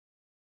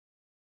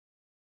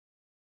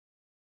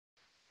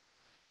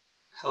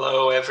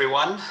Hello,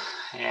 everyone,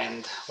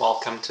 and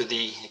welcome to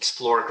the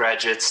Explore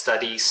Graduate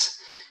Studies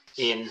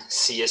in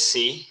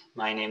CSE.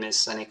 My name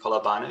is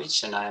Nikola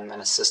Banovic, and I'm an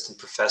assistant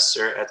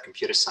professor at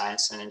Computer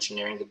Science and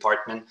Engineering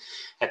Department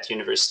at the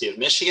University of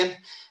Michigan,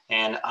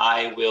 and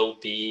I will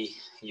be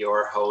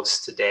your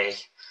host today.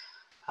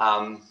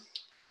 Now,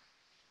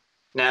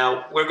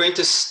 we're going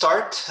to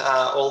start,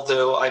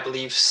 although I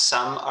believe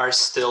some are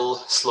still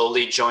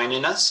slowly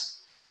joining us.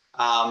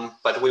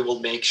 But we will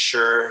make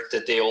sure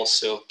that they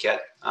also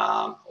get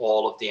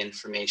all of the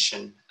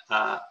information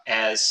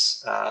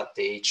as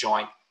they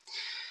join.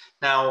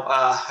 Now,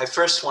 I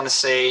first want to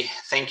say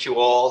thank you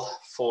all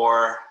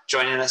for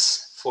joining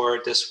us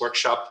for this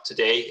workshop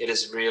today. It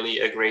is really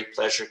a great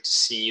pleasure to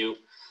see you.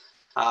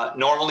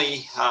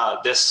 Normally,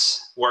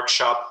 this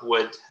workshop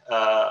would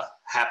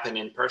happen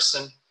in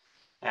person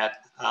at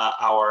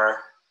our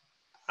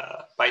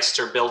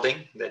Beister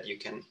building that you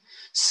can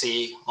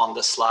see on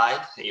the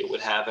slide. You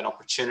would have an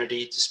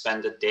opportunity to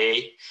spend a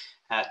day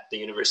at the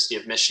University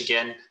of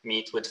Michigan,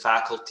 meet with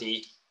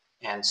faculty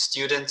and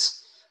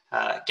students,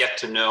 get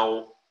to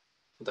know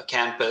the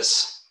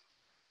campus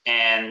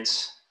and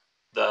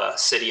the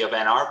city of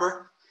Ann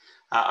Arbor.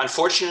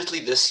 Unfortunately,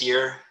 this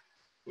year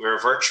we're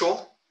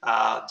virtual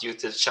due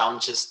to the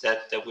challenges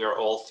that we're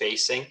all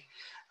facing.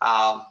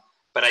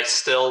 But I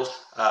still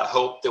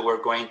hope that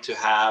we're going to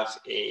have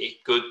a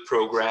good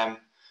program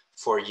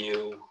for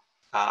you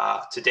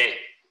today.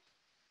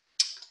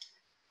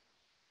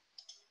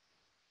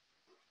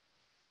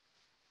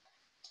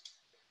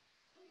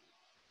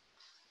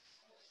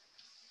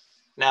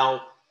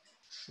 Now,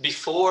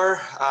 before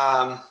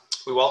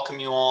we welcome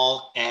you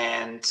all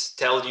and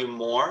tell you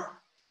more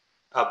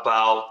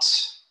about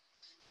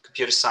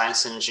Computer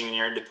Science and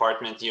Engineering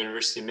Department at the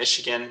University of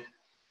Michigan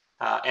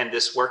and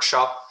this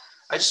workshop,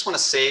 I just want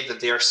to say that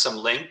there are some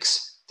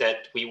links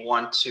that we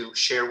want to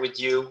share with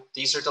you.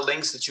 These are the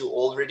links that you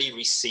already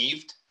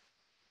received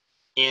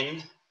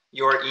in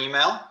your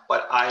email,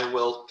 but I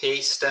will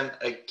paste them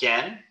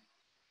again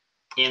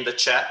in the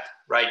chat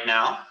right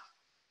now.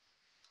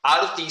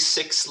 Out of these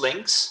 6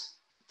 links,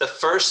 the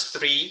first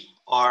 3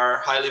 are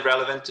highly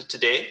relevant to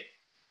today.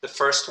 The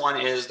first one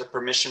is the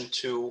permission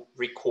to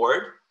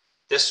record.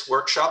 This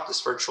workshop, this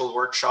virtual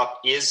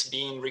workshop, is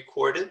being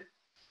recorded.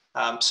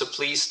 So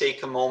please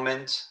take a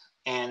moment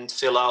and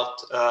fill out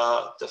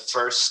the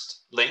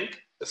first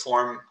link, the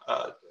form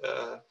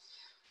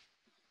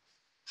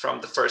from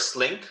the first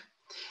link.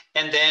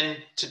 And then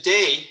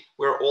today,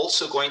 we're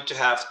also going to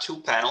have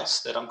 2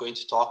 panels that I'm going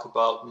to talk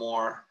about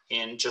more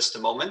in just a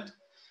moment.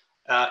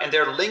 And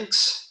there are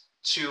links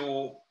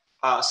to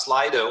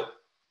Slido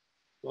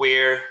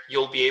where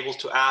you'll be able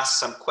to ask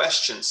some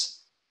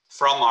questions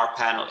from our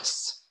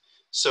panelists.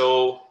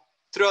 So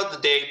throughout the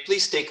day,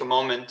 please take a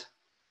moment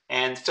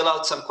and fill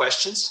out some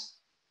questions.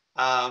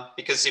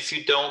 Because if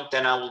you don't,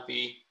 then I will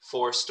be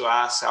forced to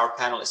ask our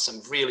panelists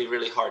some really,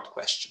 really hard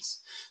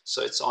questions.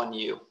 So it's on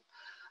you.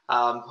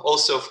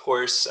 Also, of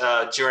course,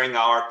 during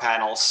our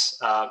panels,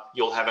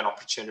 you'll have an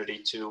opportunity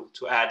to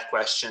add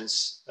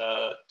questions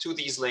to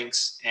these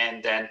links,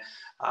 and then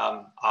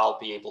I'll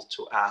be able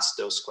to ask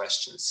those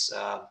questions,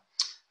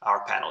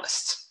 our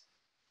panelists.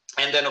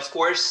 And then, of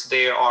course,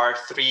 there are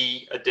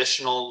 3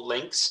 additional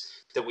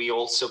links that we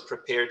also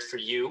prepared for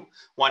you.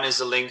 One is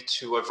a link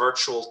to a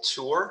virtual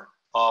tour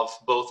of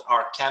both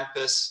our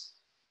campus,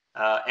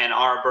 Ann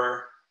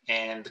Arbor,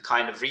 and the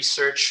kind of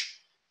research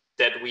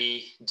that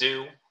we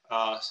do,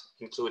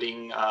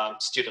 including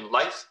student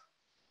life.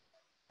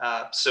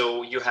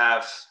 So you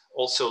have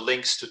also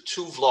links to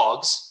 2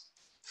 vlogs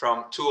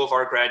from 2 of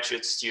our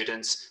graduate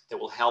students that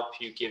will help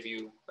you, give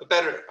you a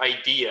better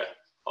idea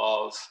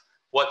of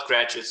what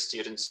graduate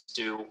students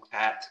do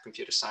at the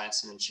Computer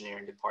Science and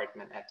Engineering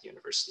Department at the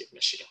University of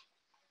Michigan.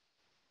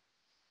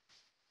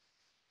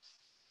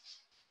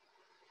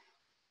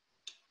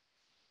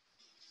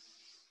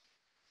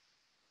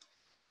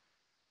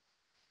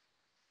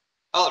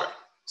 All right,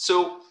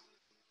 so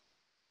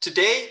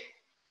today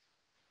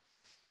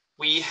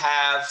we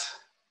have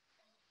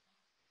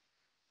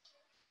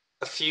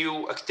a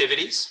few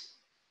activities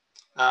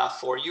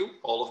for you.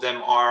 All of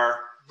them are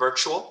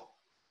virtual.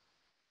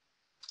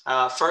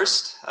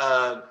 First,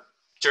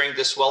 during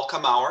this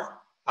welcome hour,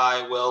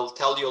 I will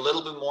tell you a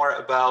little bit more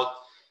about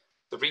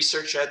the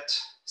research at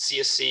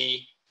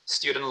CSE,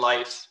 student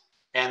life,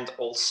 and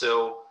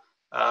also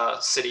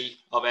city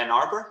of Ann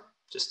Arbor,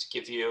 just to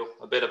give you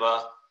a bit of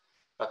a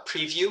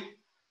preview.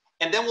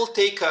 And then we'll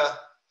take a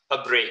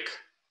break.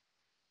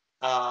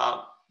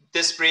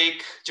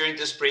 During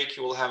this break,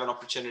 you will have an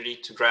opportunity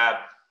to grab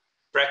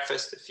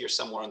breakfast if you're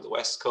somewhere on the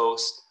West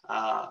Coast,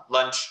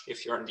 lunch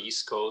if you're on the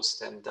East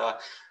Coast, and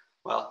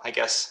well, I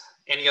guess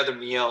any other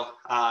meal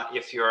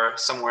if you're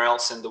somewhere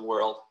else in the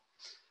world.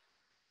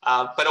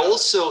 But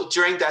also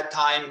during that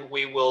time,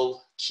 we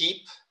will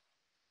keep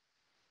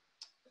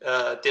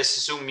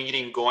this Zoom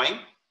meeting going.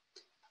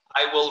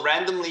 I will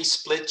randomly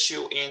split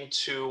you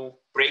into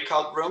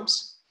breakout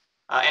rooms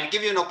and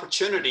give you an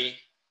opportunity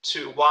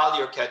to, while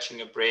you're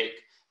catching a break,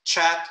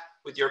 chat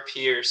with your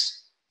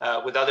peers,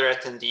 with other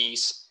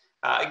attendees,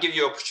 I give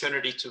you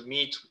opportunity to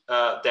meet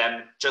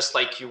them just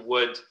like you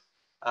would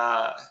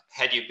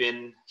had you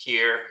been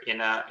here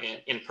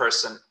in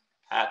person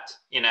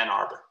in Ann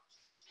Arbor.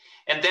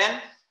 And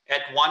then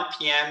at 1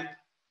 p.m.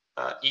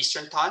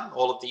 Eastern time,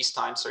 all of these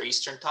times are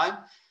Eastern time,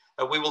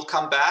 we will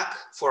come back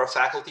for a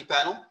faculty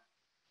panel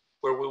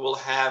where we will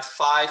have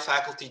 5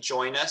 faculty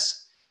join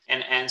us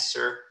and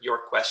answer your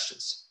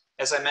questions.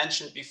 As I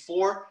mentioned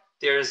before,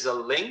 there is a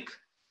link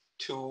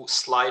to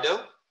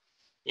Slido.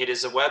 It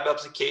is a web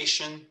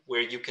application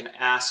where you can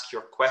ask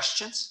your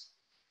questions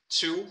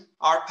to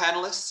our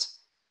panelists,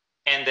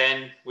 and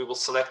then we will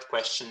select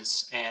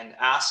questions and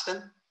ask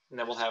them, and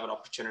then we'll have an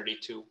opportunity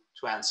to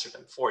answer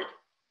them for you.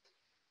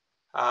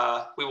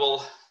 We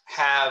will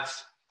have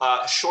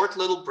a short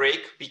little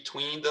break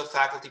between the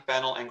faculty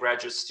panel and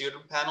graduate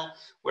student panel,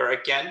 where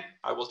again,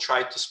 I will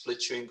try to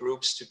split you in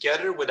groups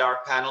together with our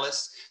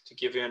panelists to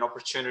give you an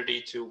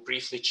opportunity to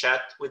briefly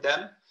chat with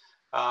them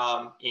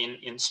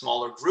in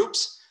smaller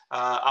groups.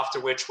 After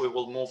which we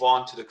will move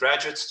on to the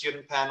graduate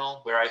student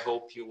panel, where I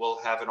hope you will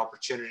have an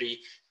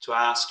opportunity to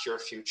ask your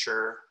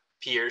future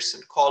peers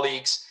and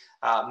colleagues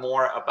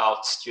more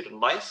about student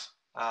life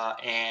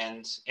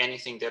and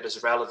anything that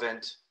is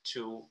relevant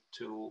to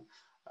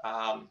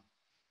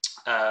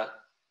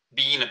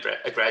being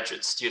a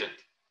graduate student.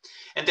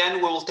 And then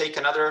we will take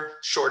another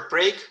short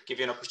break, give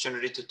you an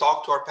opportunity to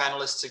talk to our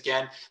panelists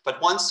again.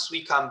 But once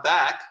we come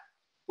back,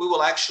 we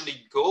will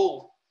actually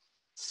go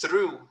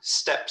through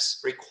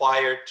steps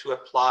required to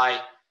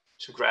apply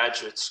to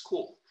graduate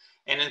school.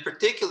 And in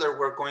particular,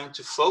 we're going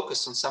to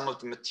focus on some of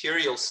the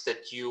materials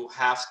that you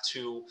have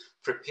to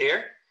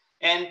prepare,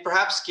 and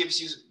perhaps give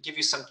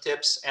you some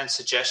tips and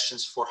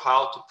suggestions for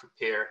how to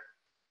prepare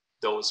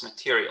those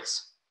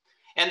materials.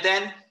 And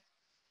then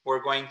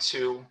we're going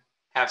to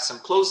have some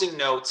closing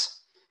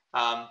notes,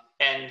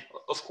 and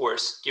of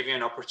course, give you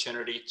an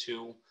opportunity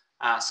to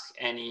ask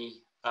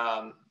any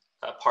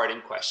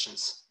parting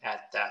questions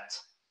at that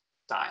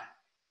time.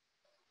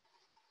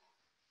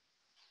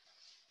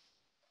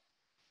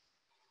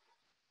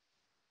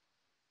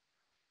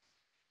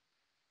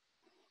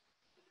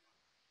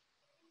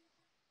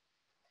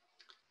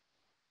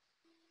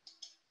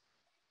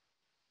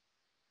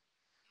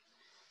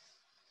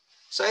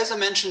 So as I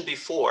mentioned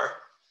before,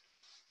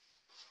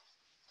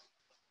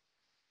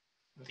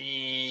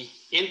 the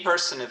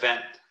in-person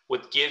event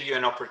would give you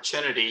an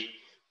opportunity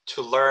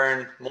to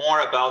learn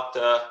more about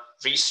the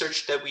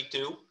research that we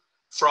do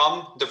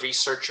from the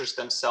researchers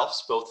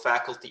themselves, both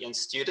faculty and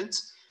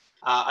students.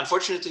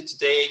 Unfortunately,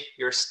 today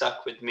you're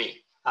stuck with me.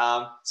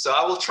 So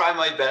I will try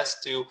my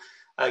best to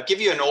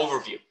give you an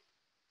overview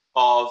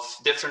of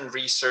different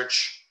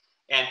research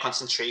and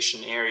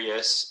concentration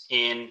areas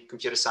in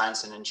computer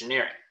science and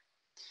engineering.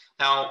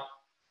 Now,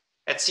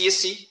 at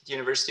CSC, the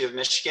University of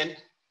Michigan,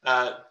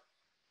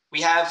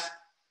 we have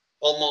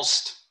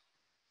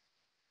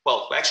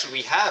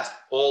we have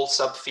all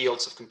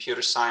subfields of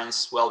computer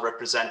science well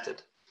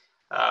represented.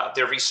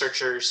 There are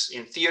researchers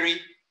in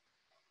theory,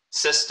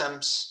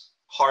 systems,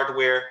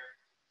 hardware,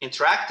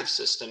 interactive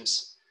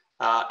systems,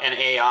 and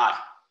AI.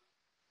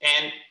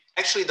 And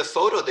actually the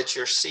photo that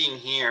you're seeing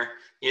here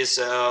is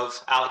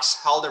of Alex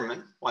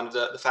Halderman, one of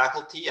the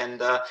faculty,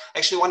 and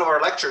actually one of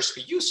our lecturers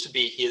who used to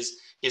be his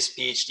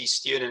PhD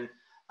student,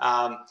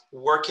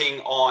 working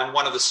on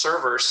one of the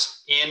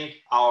servers in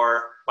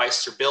our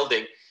Weister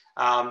building.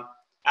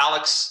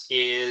 Alex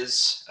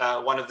is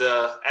one of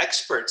the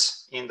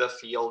experts in the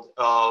field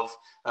of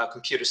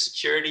computer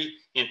security,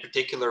 in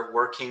particular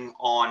working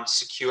on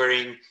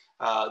securing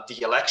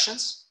the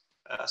elections.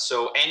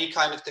 So any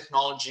kind of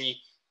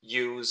technology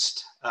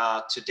used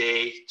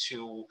today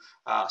to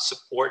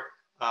support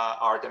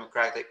our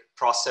democratic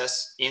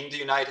process in the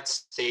United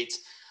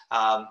States,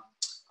 a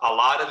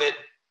lot of it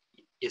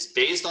is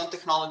based on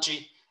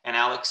technology, and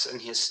Alex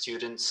and his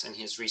students and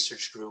his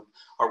research group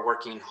are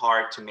working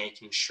hard to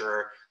making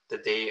sure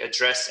that they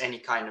address any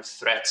kind of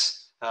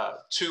threats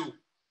to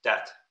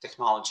that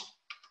technology.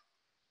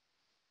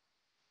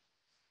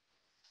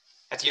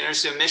 At the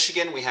University of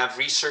Michigan, we have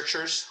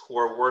researchers who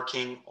are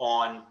working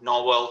on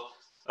novel,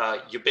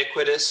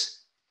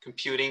 ubiquitous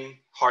computing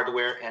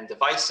hardware and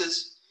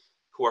devices,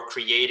 who are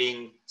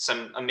creating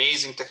some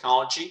amazing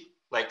technology,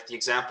 like the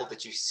example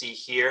that you see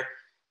here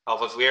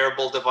of a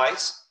wearable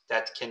device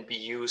that can be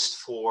used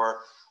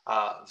for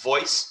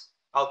voice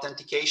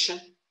authentication.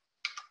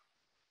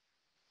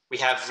 We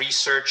have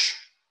research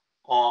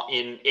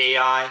in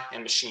AI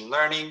and machine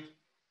learning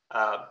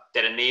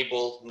that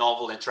enable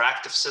novel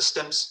interactive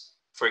systems,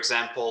 for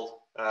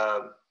example,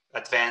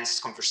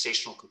 advanced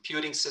conversational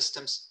computing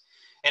systems.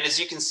 And as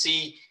you can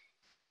see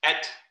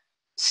at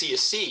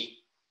CSC,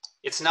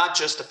 it's not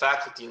just the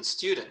faculty and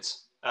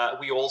students.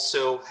 We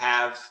also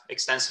have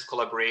extensive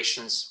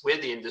collaborations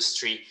with the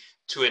industry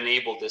to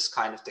enable this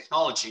kind of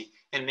technology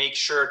and make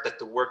sure that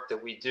the work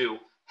that we do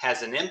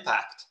has an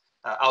impact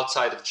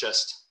outside of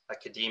just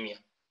academia.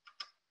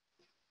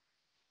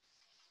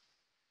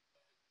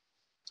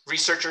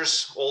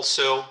 Researchers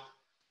also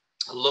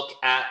look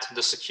at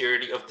the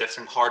security of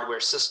different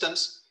hardware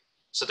systems.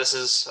 So this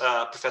is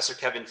Professor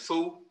Kevin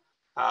Fu,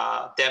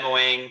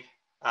 demoing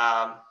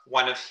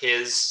one of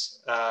his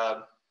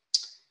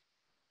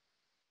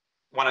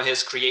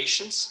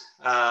creations,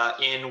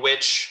 in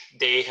which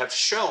they have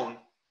shown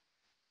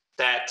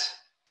that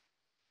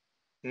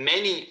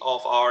many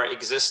of our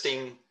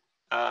existing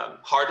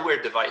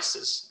hardware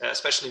devices,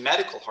 especially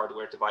medical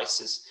hardware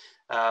devices,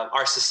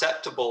 are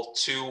susceptible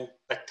to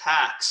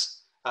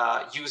attacks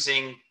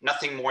using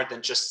nothing more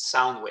than just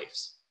sound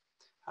waves.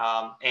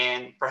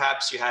 And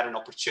perhaps you had an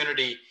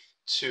opportunity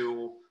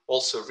to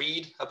also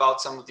read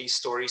about some of these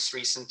stories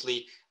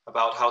recently,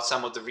 about how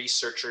some of the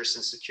researchers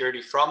in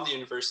security from the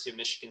University of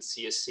Michigan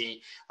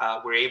CSC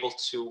were able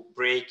to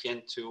break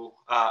into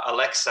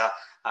Alexa,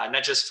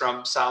 not just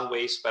from sound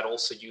waves, but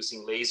also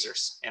using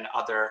lasers and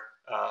other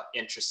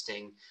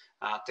interesting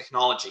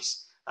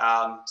technologies.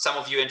 Some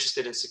of you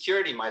interested in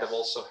security might have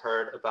also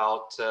heard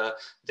about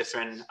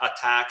different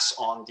attacks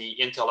on the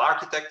Intel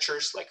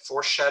architectures like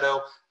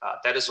Foreshadow.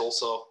 That is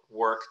also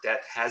work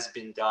that has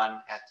been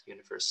done at the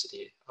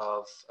University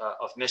of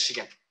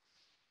Michigan.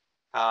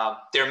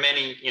 There are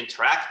many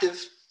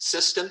interactive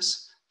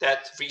systems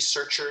that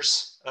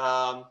researchers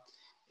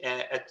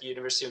at the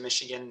University of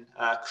Michigan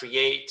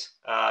create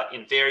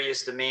in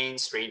various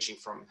domains, ranging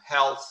from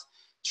health,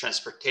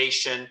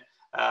 transportation,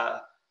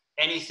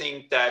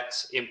 anything that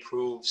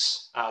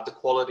improves the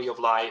quality of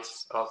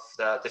life of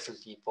the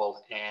different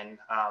people and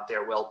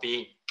their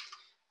well-being.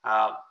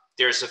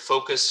 There's a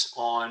focus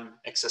on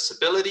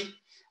accessibility,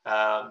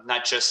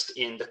 not just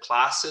in the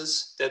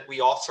classes that we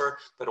offer,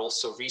 but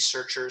also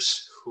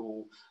researchers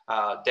who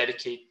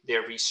dedicate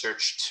their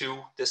research to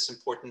this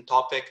important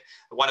topic.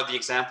 One of the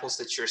examples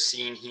that you're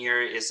seeing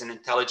here is an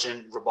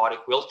intelligent robotic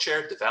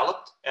wheelchair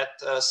developed at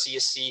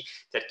CSC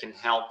that can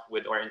help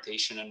with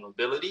orientation and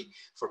mobility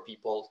for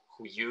people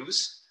who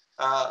use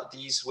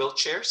these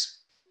wheelchairs.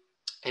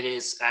 It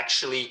is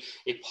actually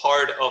a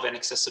part of an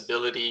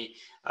accessibility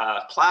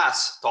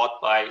class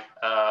taught by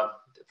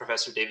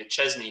Professor David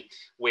Chesney,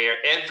 where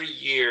every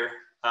year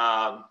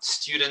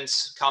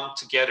students come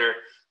together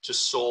to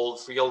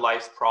solve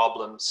real-life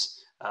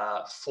problems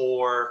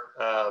for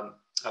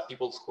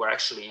people who are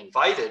actually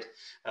invited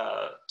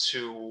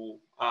to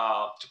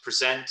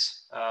present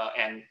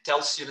and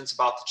tell students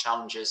about the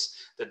challenges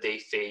that they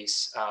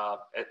face,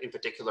 in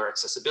particular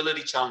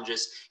accessibility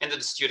challenges, and then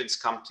the students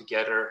come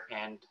together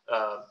and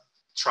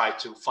try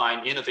to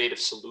find innovative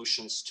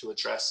solutions to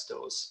address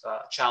those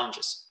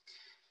challenges.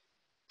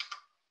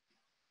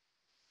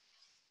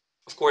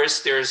 Of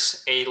course,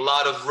 there's a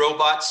lot of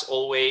robots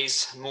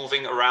always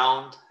moving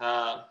around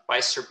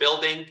Beister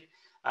building.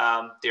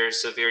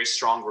 There's a very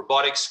strong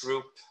robotics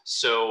group.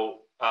 So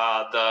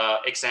the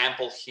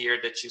example here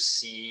that you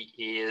see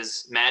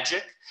is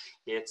Magic.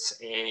 It's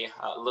a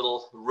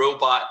little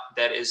robot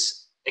that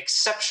is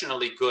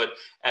exceptionally good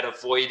at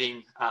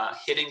avoiding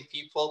hitting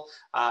people.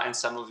 And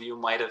some of you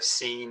might have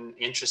seen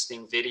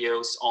interesting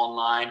videos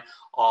online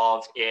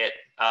of it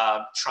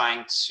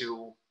trying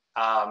to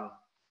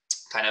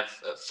kind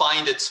of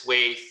find its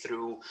way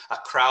through a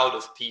crowd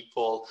of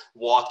people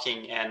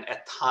walking and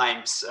at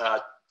times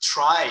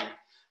trying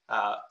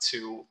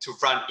to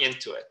run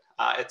into it.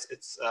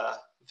 It's a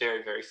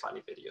very, very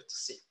funny video to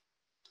see.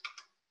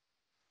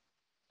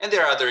 And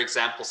there are other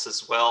examples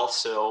as well.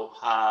 So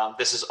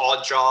this is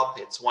Odd Job.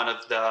 It's one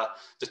of the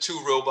two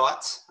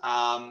robots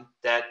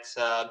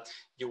that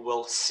you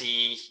will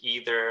see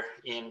either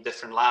in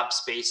different lab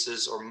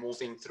spaces or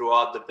moving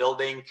throughout the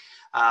building.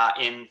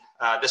 In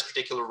this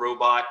particular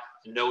robot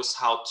knows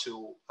how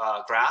to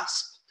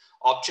grasp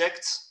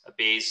objects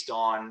based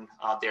on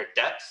their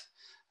depth.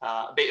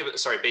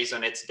 Based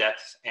on its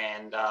depth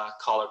and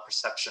color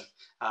perception.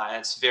 And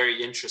it's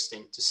very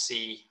interesting to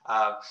see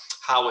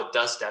how it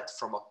does that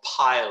from a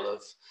pile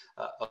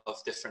of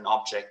different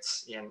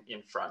objects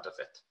in front of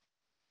it.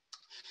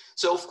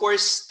 So of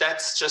course,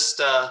 that's just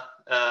a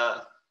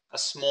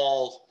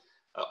small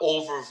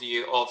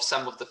overview of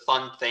some of the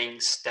fun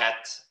things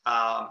that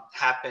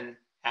happen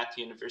at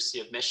the University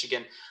of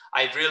Michigan.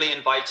 I really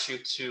invite you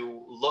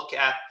to look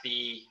at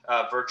the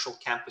virtual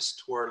campus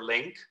tour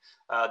link.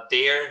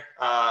 There,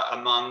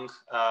 among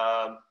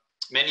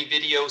many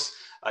videos,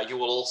 you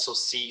will also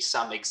see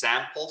some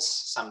examples,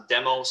 some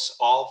demos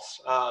of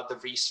the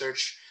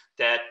research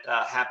that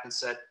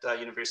happens at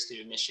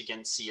University of Michigan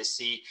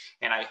CSC,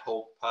 and I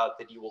hope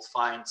that you will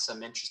find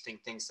some interesting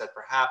things that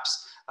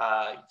perhaps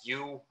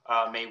you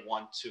may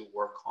want to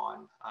work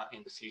on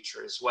in the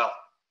future as well.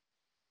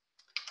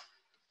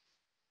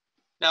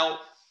 Now,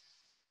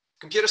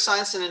 computer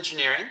science and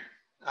engineering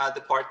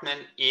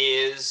department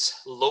is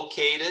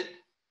located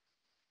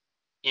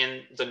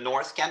in the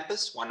North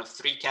Campus, one of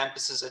 3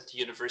 campuses at the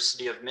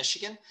University of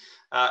Michigan.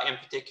 In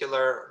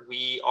particular,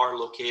 we are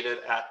located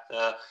at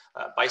the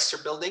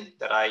Beister building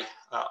that I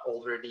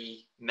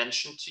already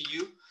mentioned to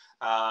you.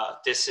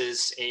 This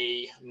is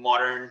a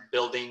modern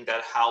building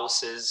that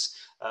houses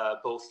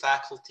both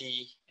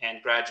faculty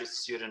and graduate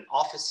student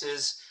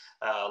offices,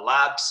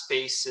 lab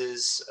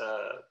spaces,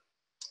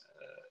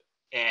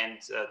 and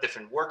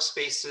different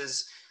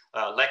workspaces,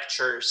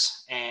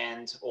 lectures,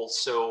 and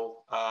also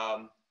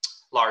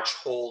large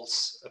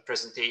halls,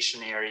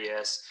 presentation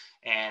areas,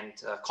 and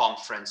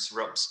conference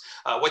rooms.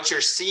 What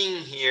you're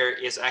seeing here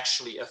is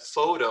actually a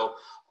photo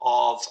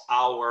of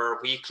our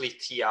weekly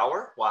tea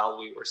hour while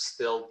we were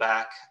still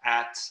back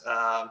at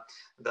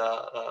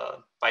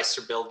the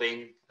Weiser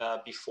building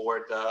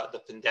before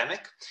the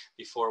pandemic,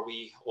 before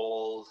we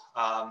all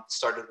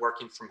started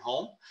working from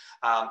home.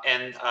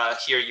 And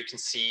here you can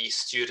see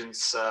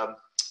students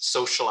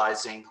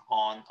socializing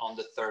on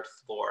the third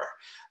floor,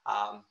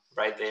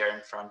 right there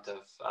in front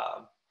of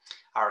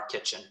our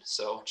kitchen.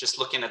 So just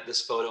looking at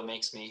this photo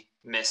makes me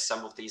miss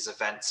some of these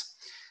events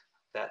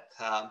that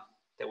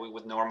we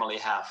would normally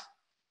have.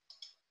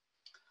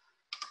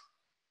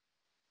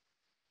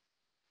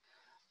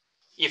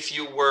 If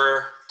you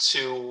were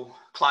to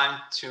climb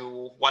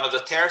to one of the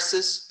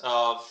terraces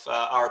of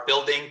our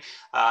building,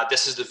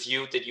 this is the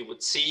view that you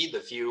would see,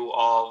 the view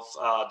of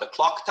the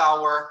clock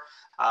tower,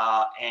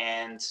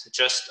 and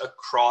just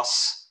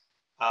across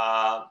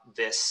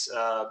this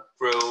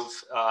grove,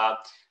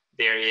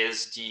 there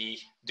is the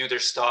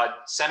Duderstad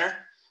Center,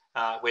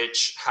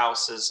 which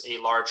houses a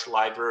large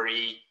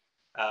library,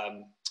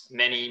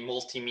 many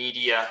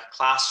multimedia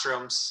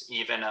classrooms,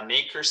 even a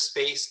maker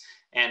space,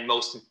 and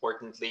most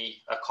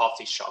importantly, a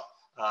coffee shop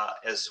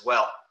as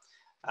well.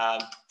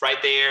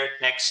 Right there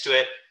next to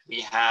it,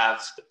 we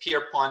have the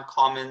Pierpont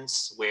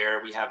Commons,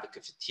 where we have the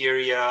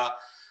cafeteria,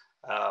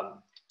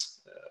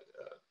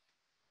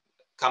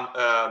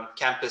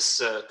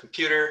 campus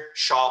computer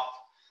shop.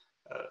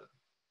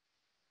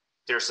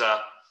 There's a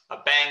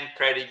bank,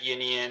 credit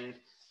union,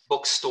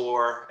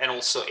 bookstore, and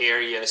also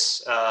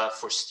areas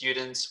for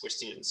students where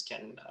students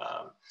can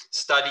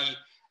study,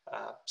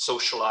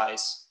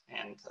 socialize,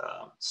 and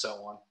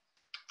so on.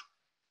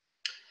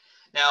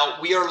 Now,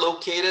 we are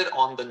located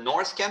on the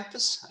North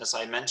Campus, as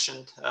I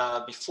mentioned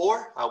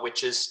before,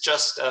 which is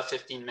just a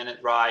 15-minute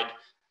ride,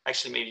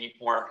 actually maybe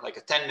more like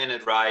a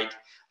 10-minute ride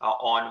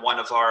on one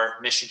of our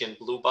Michigan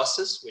Blue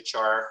buses, which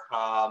are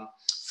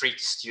free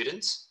to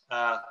students,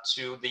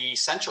 to the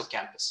Central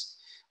Campus,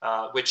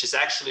 which is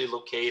actually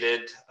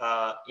located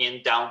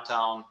in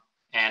downtown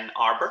Ann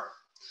Arbor.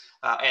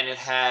 And it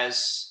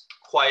has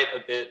quite a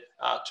bit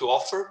to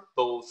offer,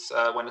 both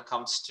when it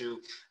comes to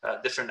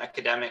different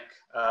academic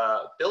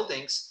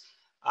buildings,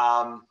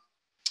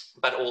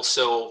 but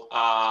also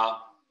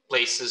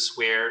places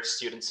where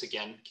students,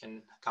 again,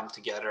 can come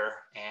together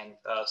and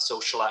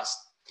socialize.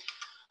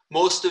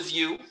 Most of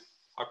you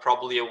are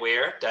probably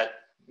aware that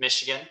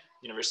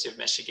University of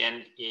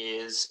Michigan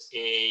is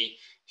a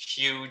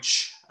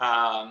huge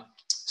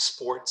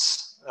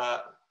sports,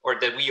 or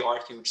that we are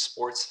huge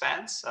sports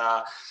fans.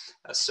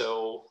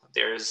 So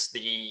there's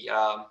the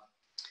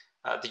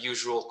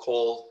usual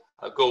call,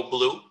 go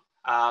blue.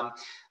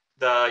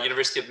 The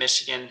University of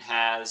Michigan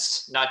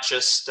has not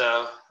just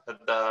the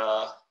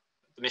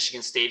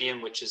Michigan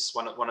Stadium, which is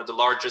one of the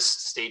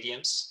largest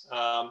stadiums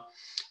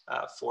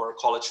for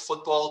college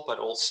football, but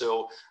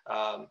also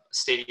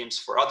stadiums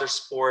for other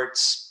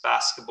sports,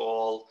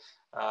 basketball,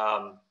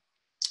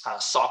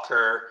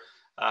 soccer,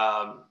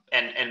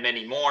 and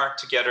many more,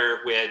 together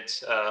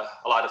with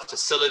a lot of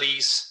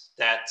facilities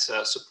that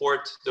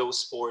support those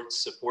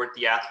sports, support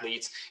the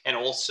athletes, and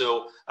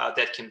also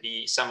that can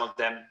be some of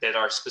them that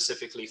are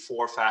specifically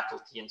for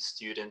faculty and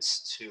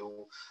students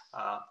to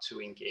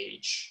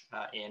engage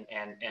in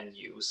and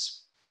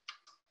use.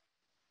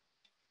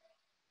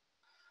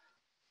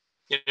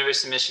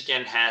 University of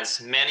Michigan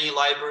has many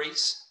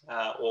libraries,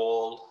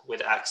 all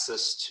with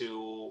access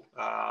to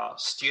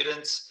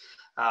students,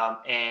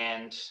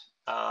 and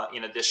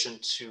in addition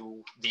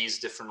to these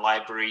different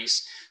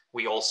libraries,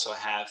 we also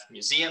have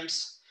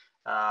museums.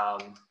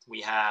 We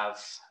have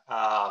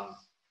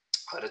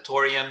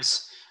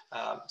auditoriums.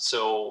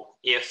 So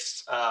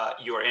if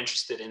you are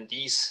interested in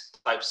these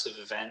types of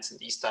events and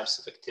these types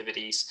of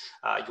activities,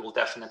 you will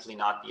definitely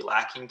not be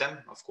lacking them,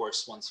 of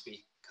course, once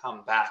we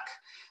come back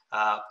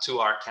to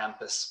our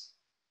campus.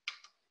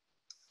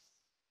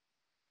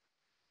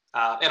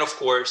 And of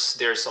course,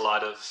 there's a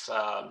lot of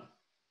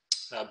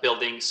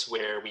buildings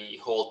where we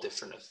hold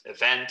different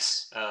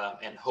events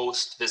and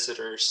host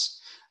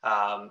visitors,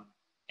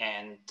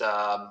 and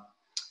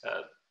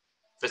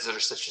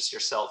visitors such as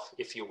yourself,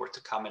 if you were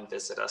to come and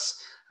visit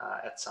us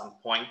at some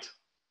point.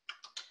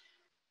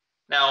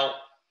 Now,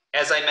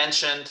 as I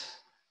mentioned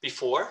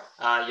before,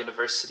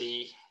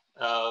 University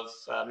of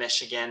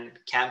Michigan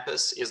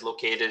campus is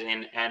located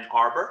in Ann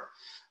Arbor,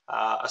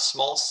 a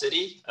small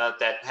city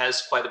that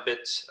has quite a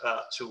bit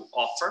to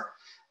offer.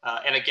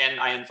 And again,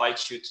 I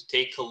invite you to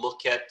take a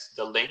look at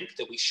the link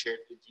that we shared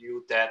with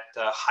you that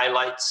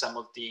highlights some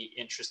of the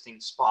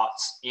interesting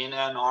spots in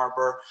Ann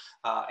Arbor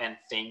and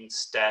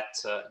things that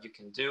you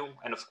can do.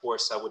 And of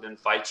course, I would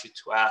invite you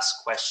to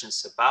ask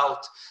questions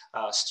about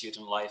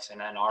student life in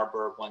Ann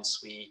Arbor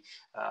once we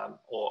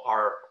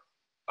are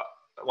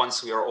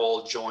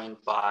all joined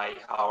by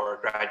our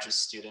graduate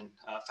student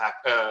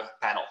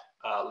panel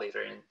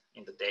later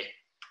in the day.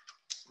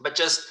 But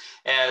just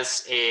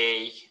as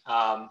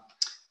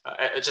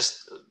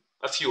just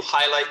a few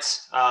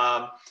highlights.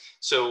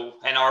 So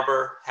Ann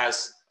Arbor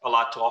has a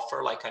lot to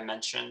offer, like I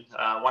mentioned.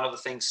 One of the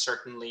things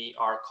certainly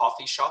are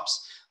coffee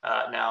shops.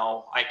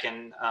 Now, I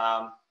can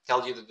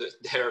tell you that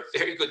there are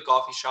very good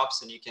coffee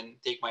shops, and you can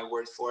take my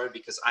word for it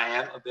because I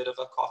am a bit of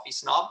a coffee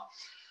snob.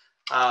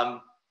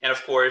 And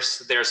of course,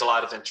 there's a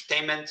lot of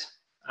entertainment,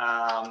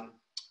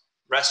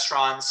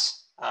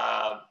 restaurants,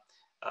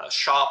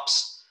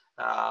 shops,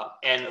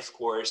 and of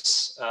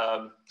course,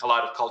 a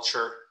lot of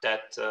culture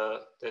that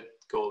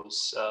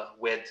goes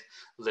with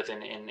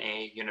living in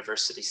a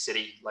university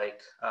city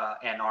like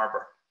Ann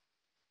Arbor.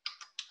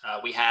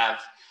 We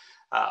have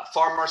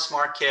farmers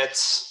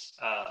markets.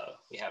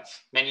 We have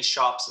many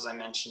shops, as I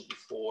mentioned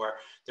before.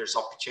 There's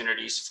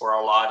opportunities for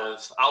a lot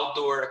of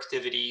outdoor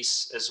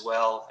activities as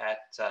well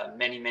at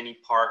many, many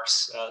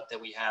parks that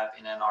we have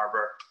in Ann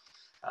Arbor.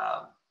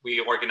 We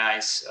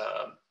organize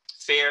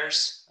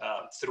fairs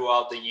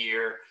throughout the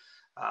year,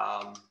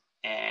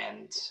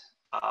 and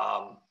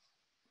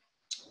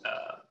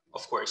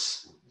of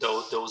course,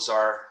 those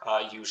are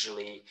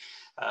usually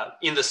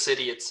in the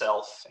city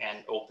itself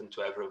and open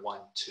to everyone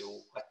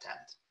to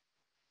attend.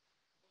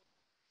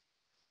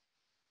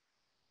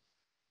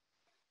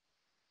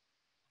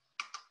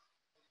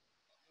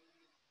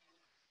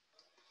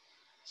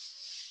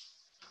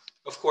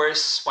 Of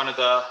course, one of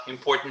the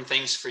important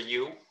things for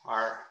you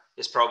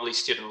is probably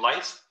student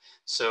life.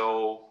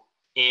 So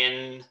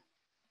in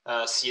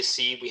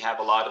CSC, we have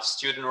a lot of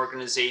student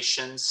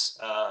organizations.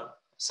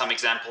 Some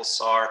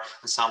examples are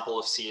Ensemble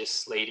of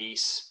CS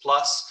Ladies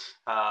Plus,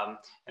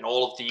 and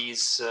all of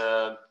these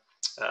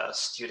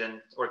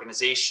student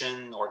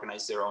organizations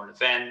organize their own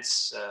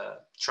events,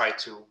 try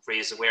to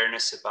raise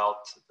awareness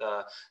about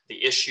the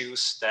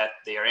issues that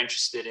they are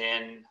interested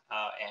in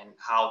and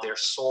how they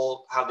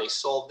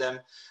solve them.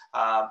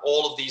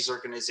 All of these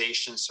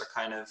organizations are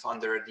kind of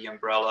under the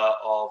umbrella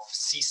of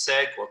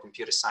CSEG, or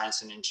Computer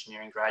Science and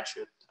Engineering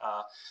Graduate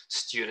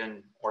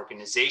Student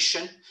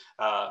Organization,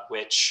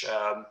 which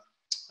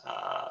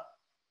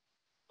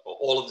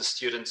all of the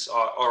students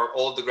or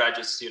all of the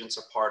graduate students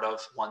are part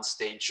of once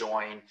they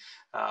join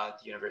the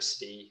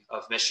University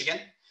of Michigan.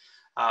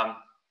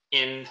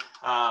 In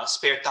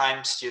spare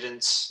time,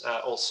 students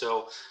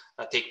also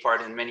take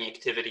part in many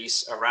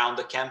activities around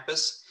the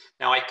campus.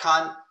 Now, I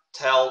can't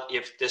tell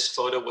if this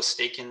photo was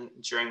taken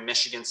during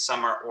Michigan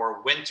summer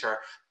or winter,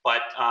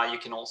 but you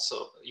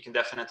can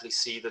definitely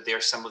see that there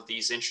are some of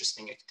these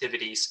interesting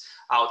activities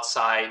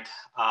outside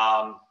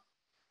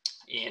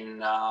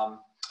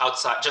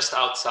just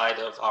outside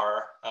of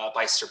our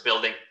Beister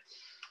building.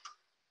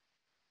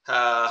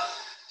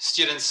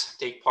 Students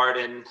take part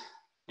in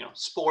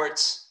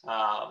sports.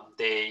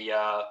 They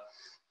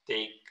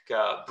take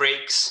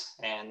breaks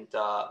and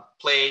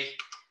play.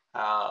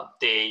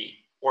 They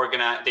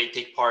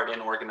take part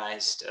in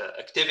organized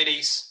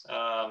activities.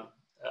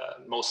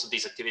 Most of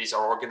these activities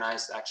are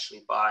organized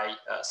actually by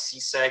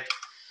CSEG.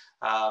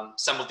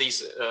 Some of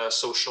these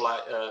social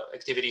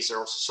activities are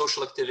also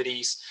social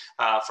activities.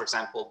 For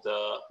example,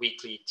 the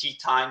weekly tea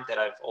time that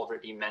I've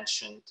already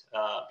mentioned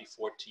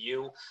before to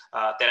you,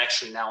 that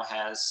actually now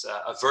has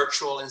a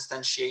virtual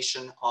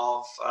instantiation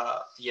of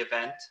the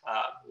event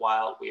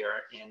while we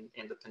are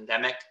in the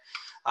pandemic.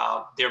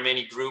 There are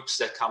many groups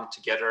that come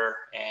together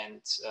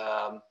and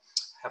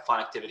have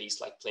fun activities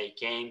like play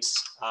games.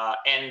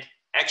 And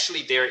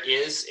actually there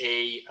is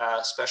a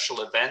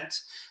special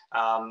event.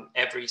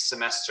 Every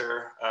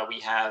semester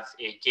we have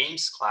a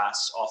games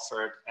class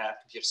offered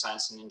at Computer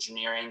Science and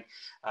Engineering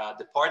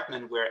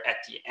department, where at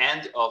the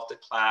end of the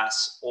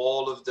class,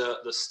 all of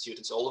the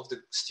students, all of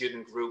the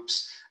student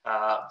groups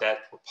that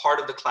were part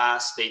of the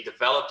class, they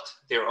developed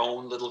their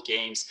own little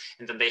games,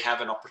 and then they have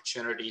an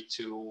opportunity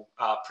to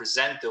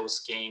present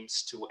those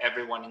games to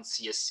everyone in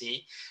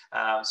CSC.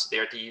 So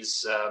there are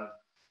these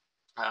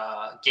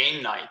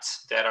game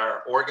nights that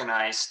are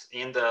organized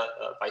in the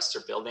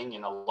Beister building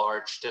in a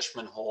large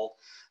Tishman hall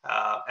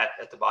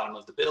at the bottom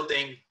of the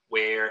building,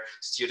 where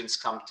students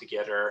come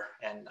together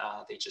and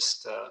they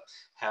just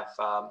have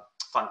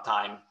fun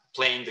time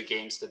playing the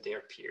games that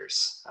their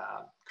peers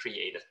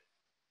created.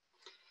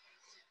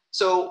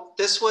 So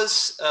this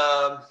was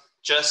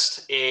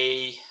just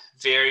a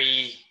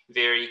very,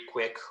 very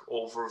quick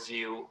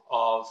overview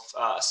of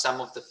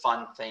some of the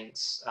fun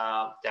things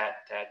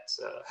that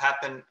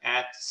happen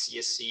at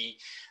CSC,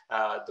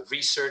 the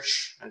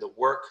research and the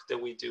work that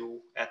we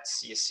do at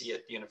CSC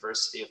at the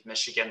University of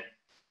Michigan.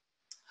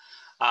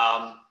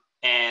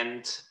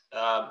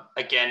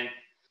 Again,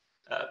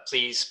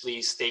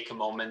 please take a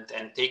moment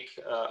and take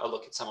a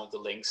look at some of the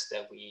links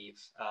that we've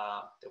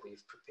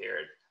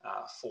prepared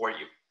for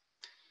you.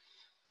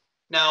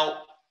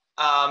 Now,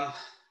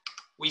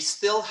 we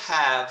still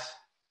have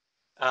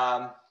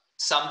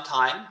some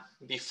time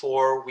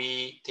before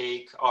we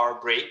take our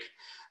break.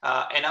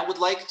 And I would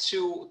like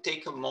to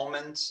take a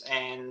moment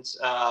and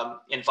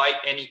invite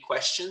any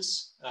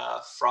questions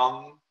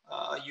from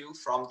you,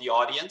 from the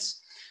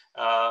audience,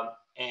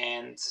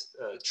 and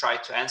try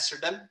to answer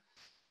them.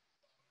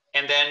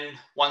 And then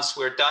once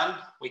we're done,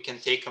 we can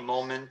take a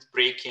moment,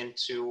 break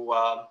into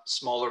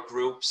smaller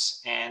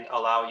groups, and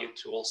allow you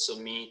to also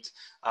meet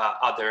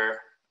other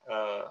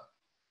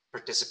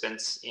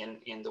participants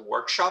in the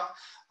workshop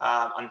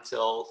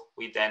until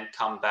we then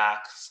come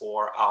back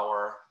for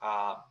our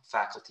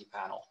faculty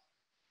panel.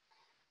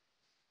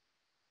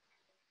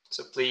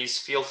 So please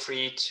feel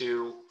free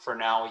to, for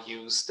now,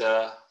 use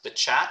the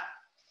chat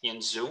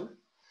in Zoom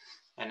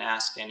and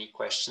ask any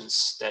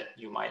questions that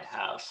you might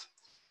have.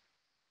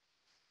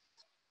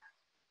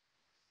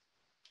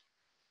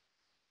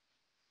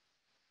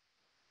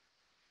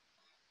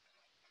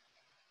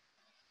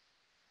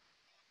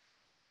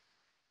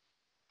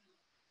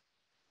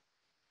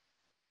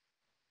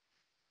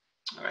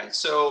 All right,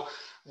 so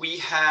we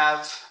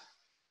have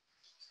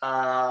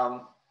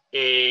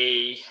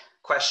a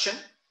question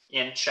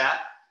in chat,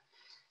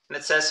 and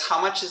it says,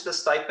 how much is the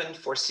stipend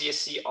for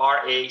CSC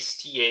RAs,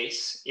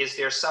 TAs? Is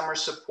there summer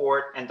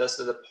support, and does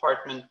the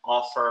department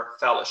offer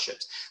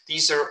fellowships?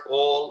 These are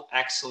all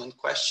excellent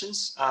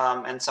questions,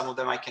 and some of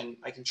them I can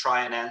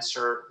try and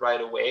answer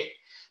right away.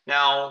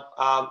 Now,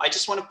 I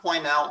just want to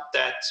point out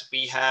that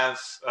we have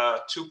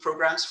two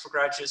programs for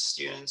graduate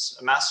students,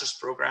 a master's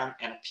program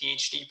and a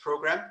PhD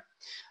program.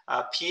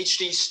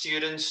 PhD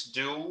students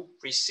do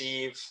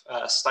receive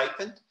a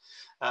stipend.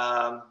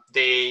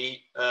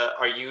 They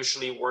are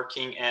usually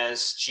working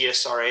as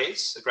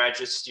GSRAs,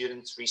 graduate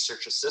students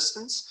research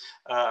assistants,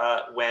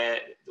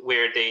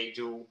 where they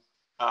do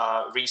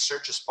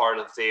research as part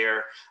of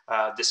their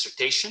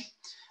dissertation.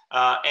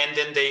 And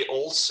then they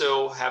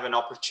also have an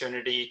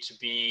opportunity to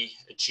be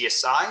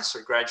GSIs,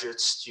 or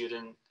graduate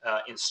student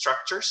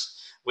instructors,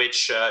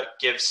 which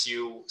gives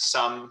you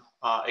some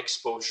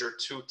exposure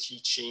to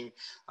teaching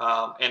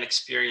and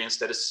experience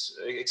that is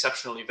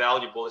exceptionally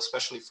valuable,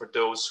 especially for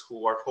those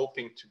who are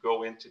hoping to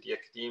go into the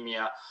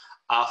academia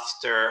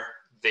after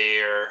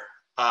their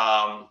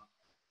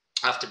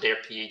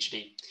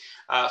PhD.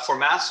 For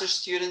master's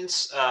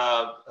students,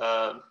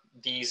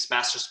 these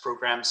master's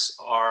programs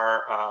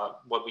are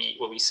what we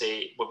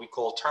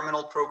call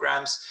terminal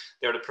programs.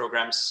 They're the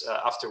programs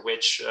after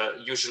which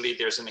usually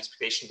there's an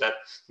expectation that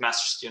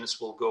master's students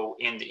will go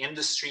in the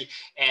industry.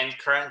 And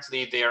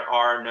currently there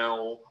are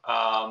no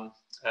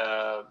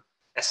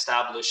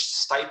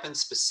established stipends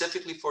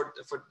specifically for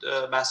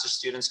master's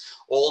students,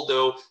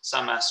 although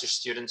some master's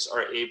students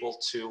are able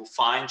to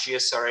find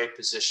GSRA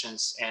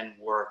positions and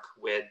work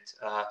with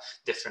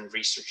different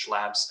research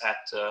labs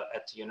at the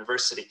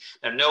university.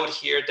 Now, note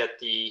here that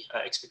the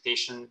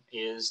expectation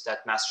is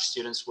that master's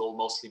students will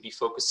mostly be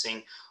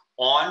focusing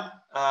on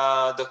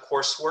the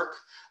coursework.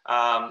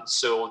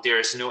 So there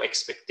is no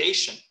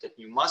expectation that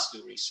you must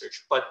do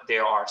research, but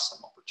there are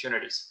some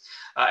opportunities.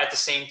 At the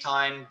same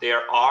time,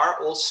 there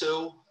are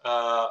also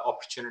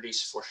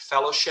opportunities for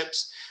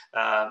fellowships.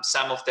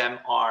 Some of them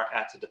are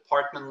at the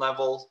department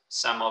level.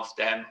 Some of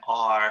them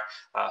are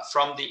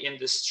from the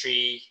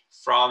industry,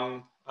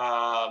 from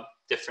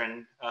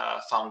different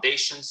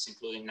foundations,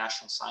 including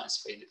National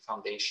Science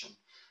Foundation,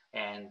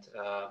 and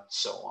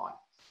so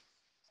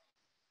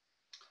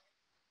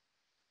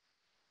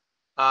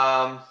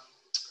on.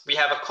 We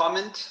have a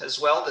comment as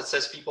well that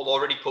says people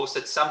already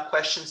posted some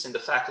questions in the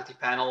faculty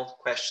panel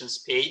questions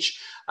page.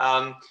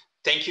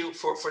 Thank you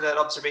for that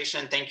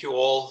observation, and thank you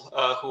all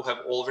who have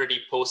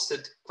already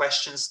posted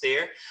questions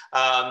there.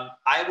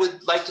 I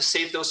would like to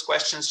save those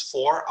questions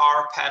for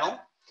our panel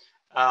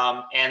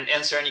and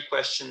answer any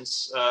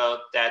questions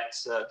that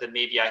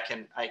maybe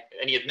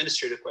any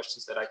administrative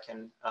questions that I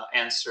can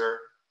answer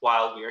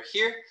while we are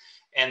here.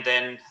 And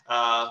then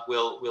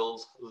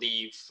we'll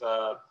leave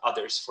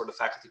others for the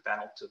faculty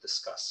panel to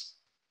discuss.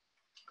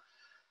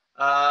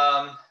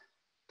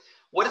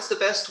 What is the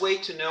best way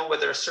to know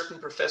whether a certain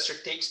professor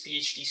takes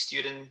PhD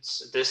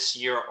students this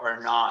year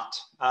or not?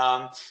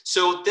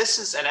 So this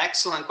is an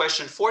excellent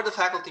question for the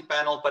faculty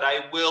panel, but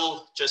I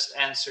will just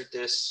answer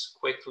this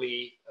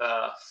quickly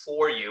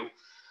for you.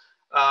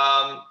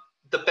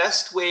 The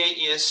best way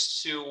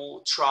is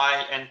to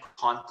try and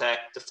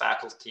contact the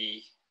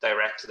faculty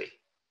directly.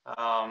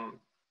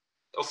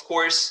 Of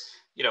course,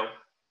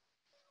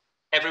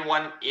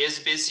 everyone is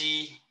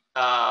busy,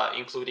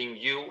 including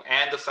you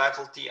and the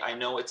faculty. I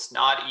know it's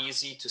not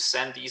easy to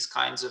send these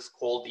kinds of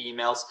cold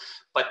emails,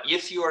 but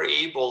if you are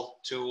able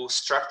to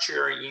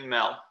structure your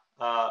email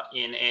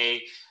in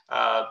a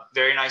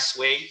very nice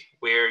way,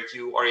 where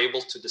you are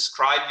able to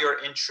describe your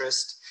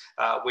interest,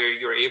 where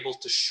you're able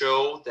to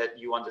show that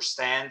you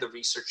understand the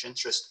research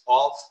interest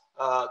of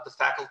the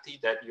faculty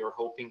that you're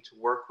hoping to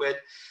work with,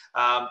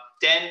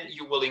 then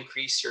you will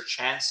increase your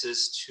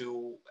chances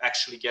to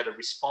actually get a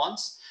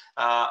response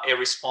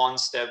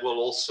that will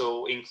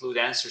also include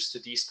answers to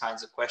these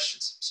kinds of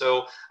questions.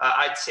 So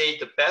I'd say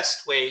the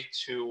best way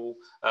to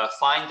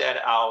find that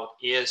out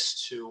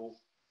is to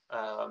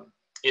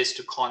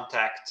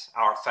contact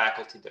our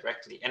faculty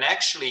directly. And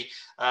actually,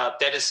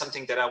 that is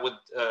something that I would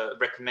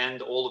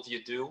recommend all of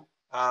you do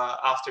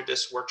after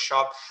this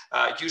workshop.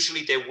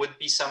 Usually there would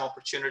be some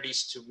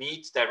opportunities to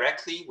meet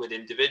directly with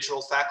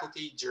individual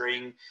faculty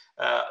during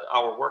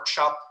our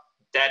workshop.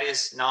 that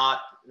is not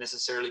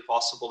necessarily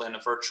possible in a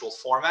virtual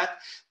format,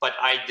 but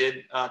I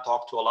did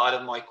talk to a lot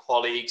of my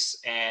colleagues,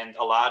 and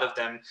a lot of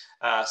them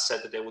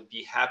said that they would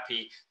be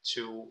happy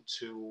to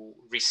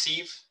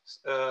receive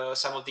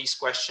some of these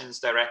questions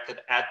directed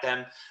at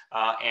them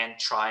and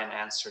try and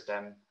answer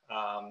them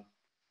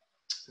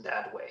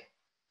that way.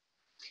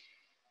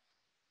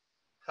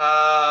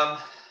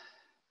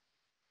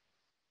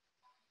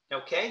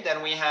 Okay,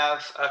 then we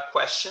have a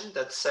question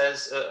that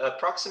says,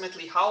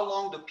 approximately how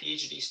long do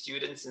PhD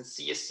students in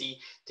CSE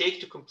take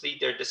to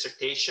complete their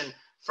dissertation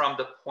from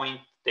the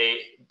point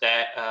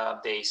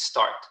they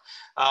start?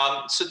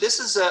 So this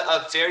is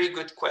a very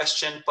good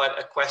question, but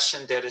a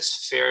question that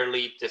is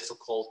fairly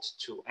difficult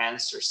to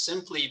answer,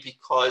 simply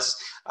because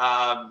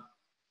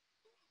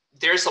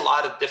there's a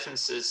lot of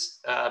differences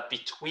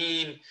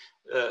between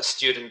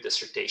student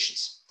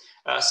dissertations.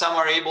 Some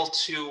are able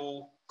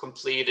to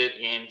complete it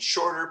in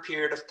shorter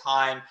period of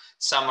time.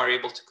 Some are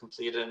able to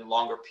complete it in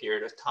longer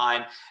period of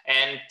time.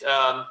 And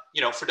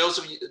you know, for those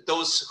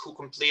who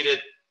complete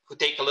it, who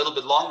take a little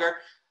bit longer,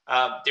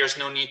 there's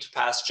no need to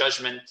pass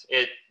judgment.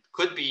 It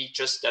could be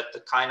just that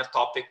the kind of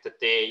topic that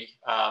they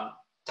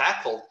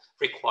tackled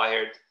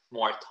required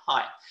more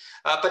time.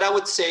 But I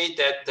would say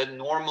that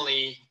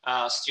normally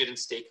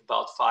students take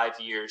about 5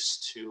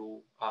 years to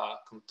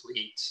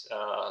complete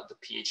the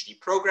PhD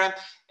program.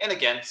 And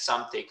again,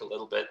 some take a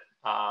little bit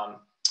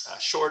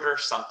shorter,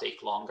 some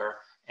take longer,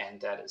 and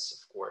that is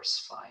of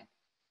course fine.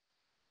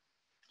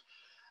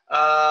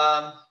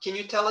 Can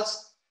you tell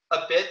us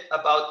a bit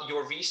about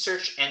your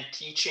research and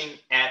teaching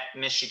at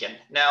Michigan?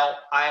 Now,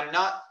 I am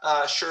not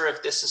sure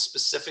if this is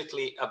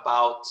specifically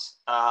about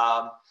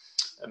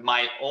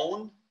my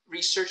own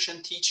research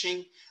and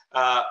teaching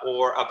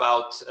or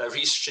about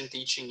research and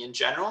teaching in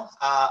general.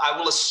 I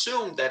will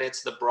assume that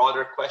it's the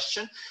broader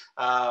question,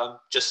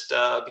 just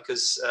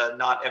because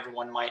not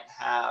everyone might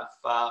have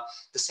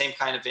the same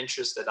kind of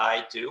interest that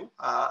I do.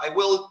 I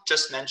will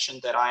just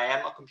mention that I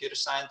am a computer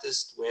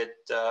scientist with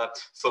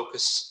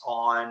focus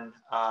on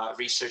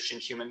research in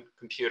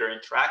human-computer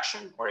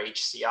interaction, or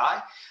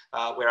HCI,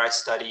 where I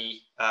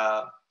study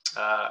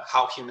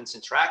how humans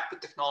interact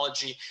with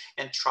technology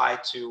and try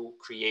to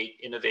create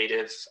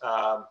innovative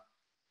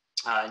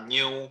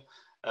new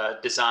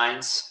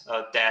designs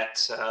that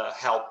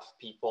help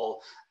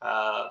people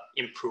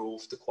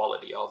improve the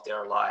quality of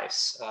their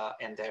lives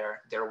and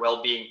their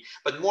well-being.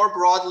 But more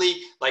broadly,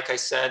 like I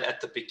said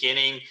at the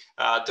beginning,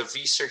 the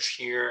research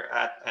here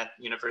at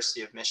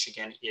University of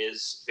Michigan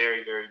is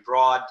very, very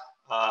broad.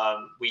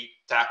 We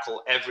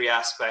tackle every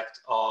aspect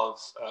of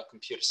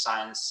computer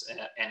science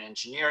and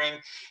engineering.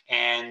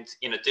 And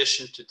in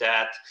addition to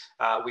that,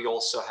 we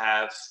also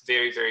have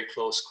very, very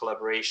close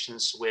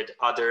collaborations with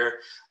other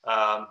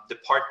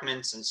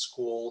departments and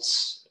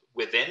schools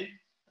within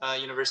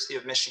University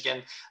of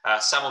Michigan.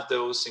 Some of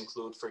those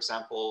include, for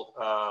example,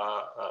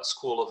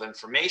 School of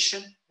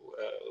Information,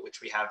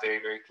 which we have very,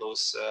 very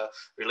close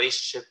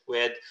relationship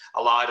with.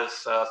 A lot of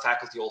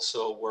faculty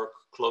also work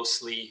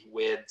closely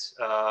with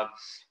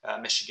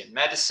Michigan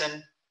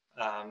Medicine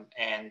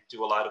and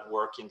do a lot of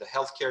work in the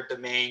healthcare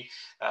domain.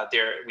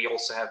 We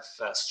also have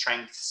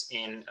strengths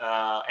in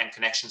and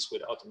connections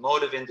with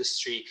automotive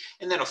industry,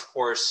 and then of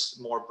course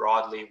more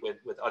broadly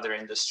with other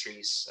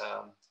industries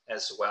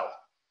as well.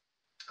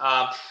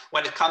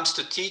 When it comes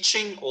to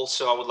teaching,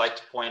 also I would like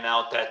to point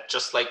out that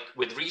just like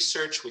with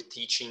research, with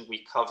teaching,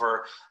 we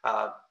cover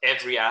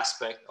every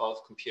aspect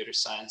of computer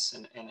science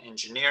and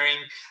engineering,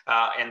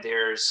 and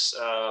there's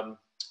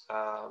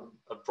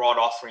a broad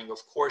offering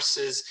of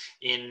courses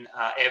in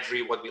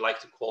every what we like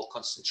to call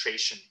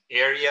concentration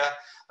area.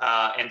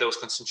 And those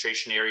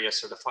concentration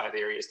areas are the 5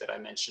 areas that I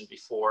mentioned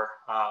before: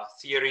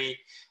 theory,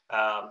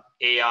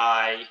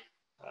 AI,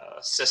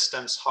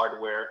 systems,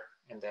 hardware,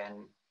 and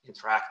then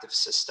interactive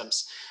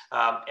systems.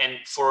 And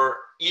for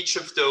each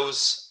of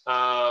those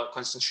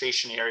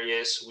concentration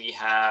areas, we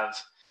have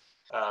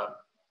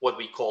what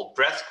we call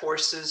breadth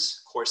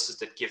courses, courses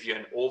that give you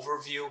an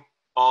overview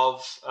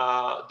of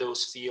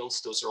those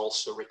fields. Those are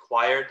also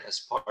required as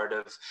part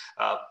of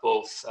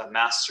both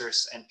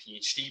master's and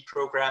PhD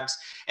programs.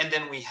 And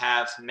then we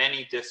have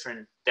many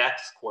different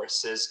depth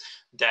courses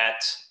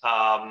that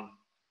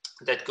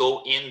that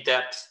go in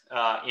depth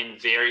in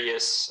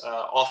various,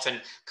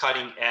 often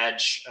cutting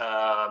edge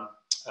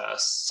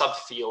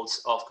subfields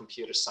of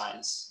computer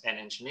science and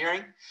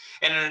engineering.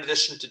 And in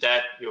addition to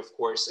that, you of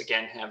course,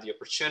 again, have the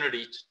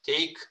opportunity to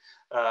take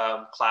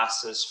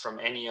classes from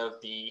any of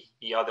the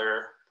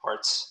other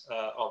parts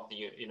of the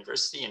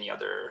university, any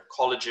other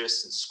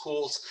colleges and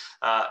schools.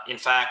 In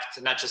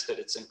fact, not just that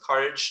it's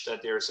encouraged,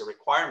 that there's a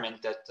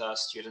requirement that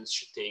students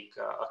should take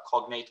a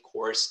cognate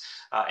course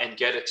and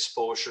get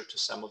exposure to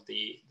some of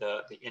the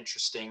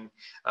interesting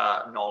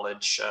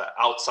knowledge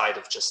outside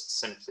of just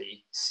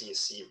simply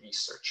CSE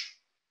research.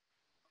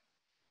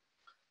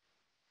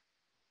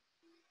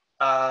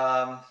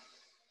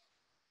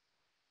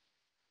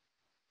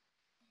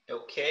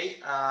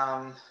 Okay.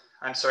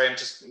 I'm sorry, I'm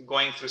just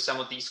going through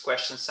some of these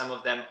questions. Some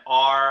of them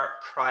are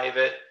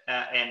private,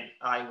 and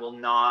I will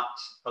not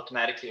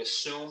automatically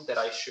assume that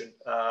I should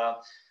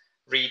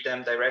read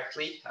them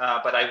directly,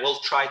 but I will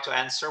try to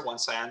answer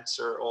once I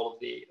answer all of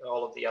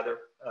the other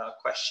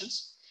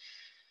questions.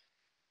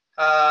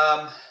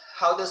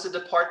 How does the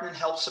department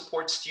help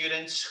support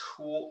students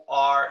who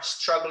are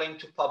struggling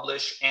to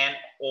publish and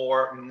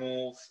or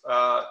move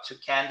to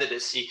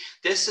candidacy?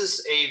 This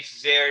is a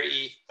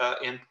very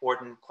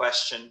important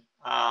question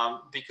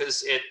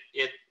because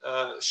it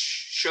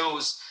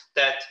shows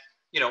that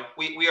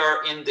we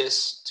are in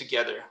this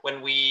together.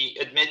 When we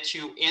admit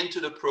you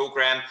into the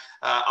program,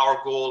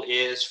 our goal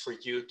is for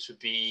you to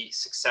be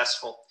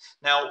successful.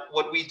 Now,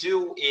 what we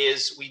do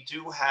is we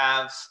do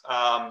have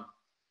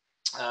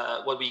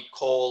what we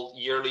call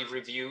yearly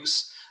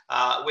reviews,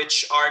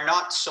 which are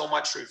not so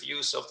much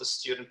reviews of the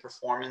student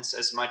performance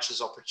as much as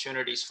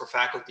opportunities for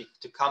faculty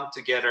to come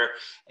together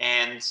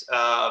and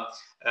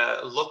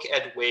look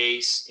at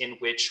ways in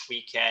which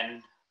we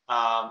can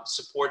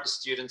support the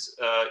students,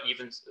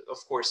 even, of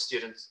course,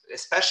 students,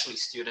 especially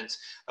students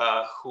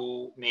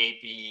who may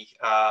be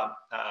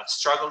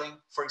struggling,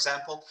 for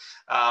example,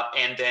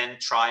 and then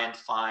try and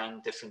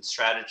find different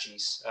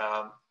strategies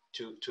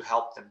to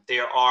help them.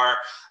 There are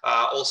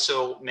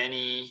also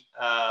many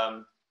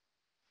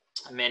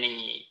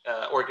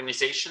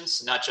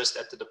organizations, not just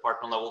at the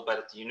department level, but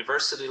at the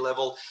university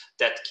level,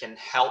 that can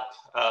help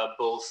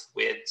both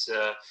with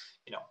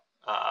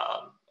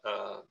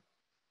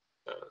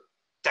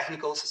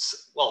technical,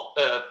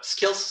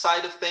 skills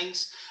side of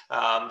things,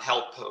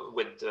 help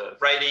with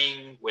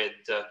writing, with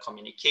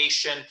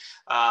communication,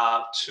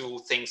 to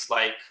things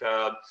like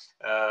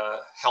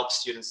help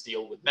students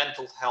deal with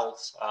mental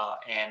health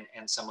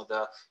and some of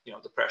the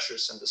the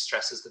pressures and the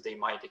stresses that they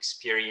might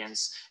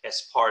experience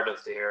as part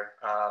of their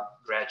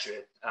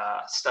graduate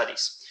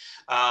studies.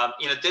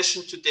 In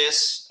addition to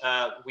this,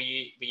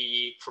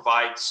 we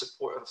provide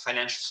support,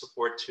 financial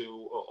support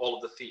to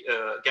all of the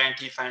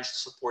guaranteed financial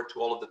support to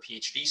all of the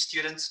PhD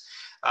students,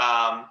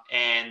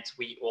 and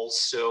we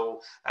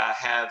also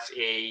have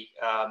a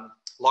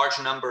large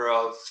number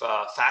of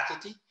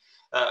faculty,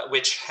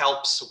 which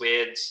helps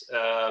with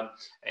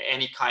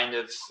any kind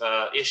of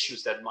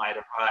issues that might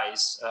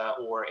arise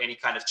or any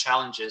kind of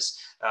challenges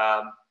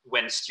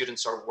when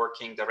students are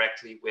working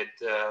directly with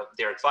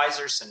their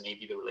advisors and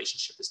maybe the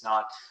relationship is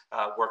not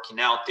working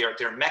out. There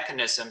are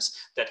mechanisms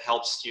that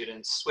help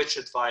students switch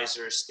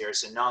advisors.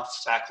 There's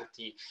enough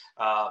faculty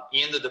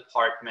in the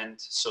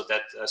department so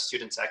that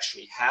students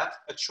actually have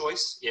a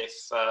choice if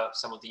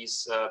some of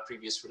these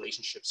previous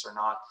relationships are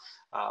not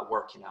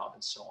working out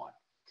and so on.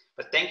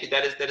 But thank you.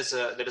 That is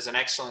an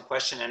excellent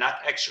question, and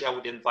actually I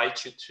would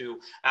invite you to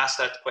ask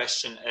that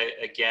question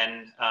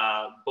again,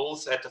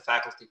 both at the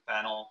faculty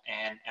panel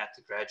and at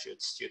the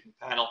graduate student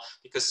panel,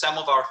 because some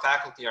of our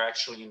faculty are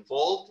actually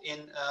involved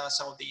in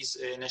some of these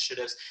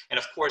initiatives, and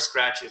of course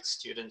graduate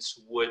students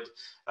would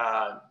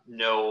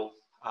know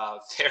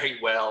very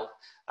well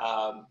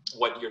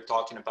what you're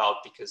talking about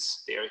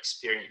because they're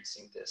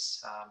experiencing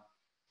this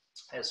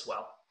as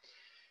well.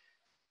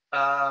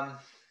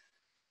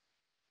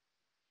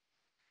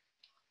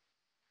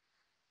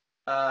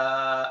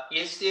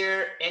 Is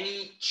there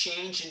any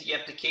change in the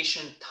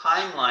application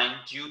timeline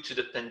due to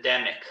the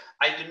pandemic?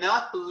 I do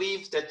not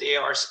believe that there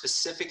are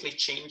specifically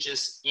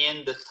changes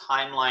in the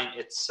timeline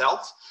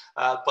itself,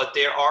 but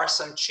there are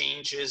some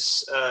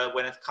changes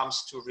when it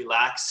comes to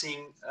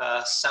relaxing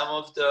some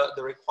of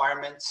the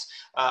requirements.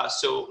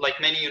 So like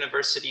many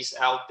universities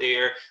out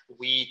there,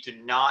 we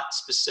do not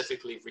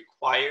specifically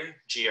require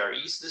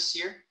GREs this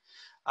year.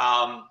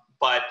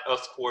 But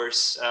of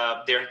course,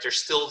 there's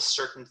still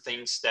certain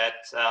things that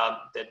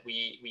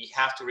we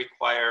have to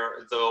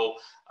require, though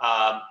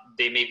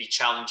they may be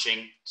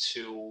challenging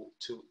to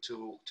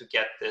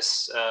get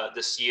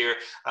this year.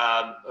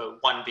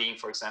 One being,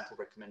 for example,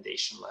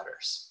 recommendation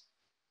letters.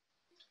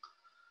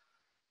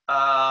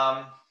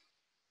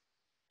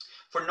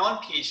 For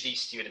non-PhD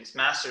students,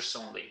 masters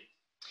only,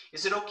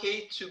 is it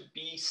okay to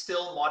be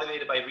still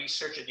motivated by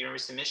research at the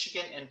University of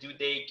Michigan, and do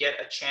they get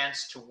a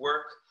chance to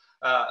work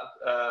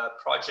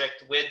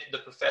project with the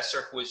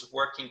professor who is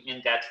working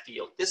in that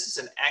field? This is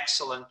an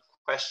excellent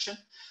question.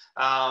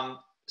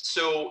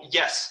 So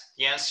yes,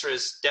 the answer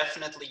is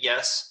definitely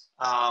yes.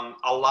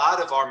 A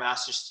lot of our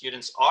master's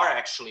students are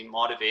actually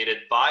motivated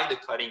by the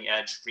cutting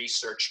edge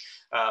research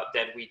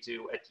that we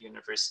do at the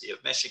University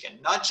of Michigan,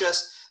 not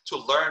just to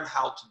learn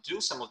how to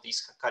do some of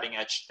these cutting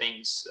edge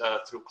things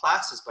through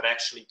classes, but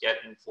actually get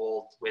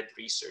involved with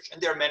research.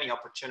 And there are many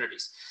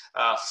opportunities,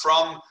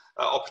 from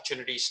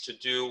opportunities to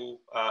do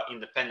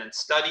independent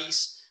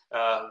studies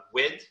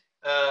with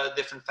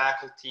different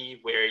faculty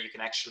where you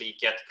can actually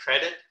get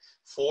credit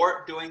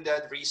for doing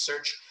that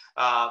research,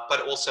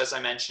 but also, as I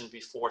mentioned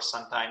before,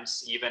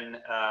 sometimes even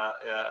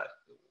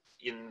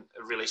in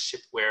a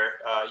relationship where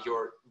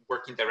you're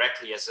working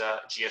directly as a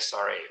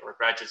GSRA or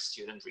graduate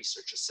student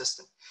research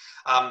assistant.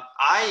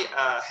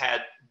 I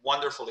had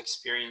wonderful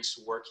experience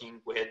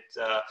working with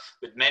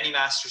many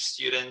master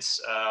students,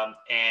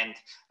 and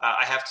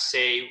I have to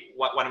say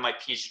one of my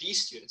PhD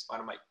students, one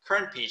of my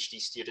current PhD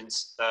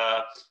students,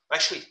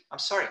 actually, I'm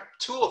sorry,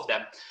 two of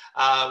them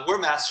were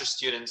master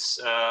students,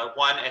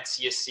 one at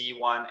CSC,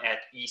 one at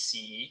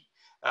ECE.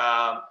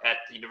 At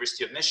the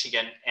University of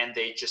Michigan, and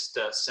they just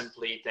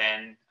simply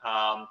then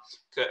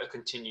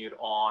continued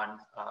on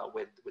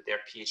with their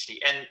PhD.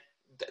 And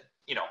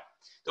you know,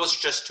 those are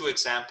just two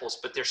examples,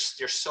 but there's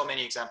so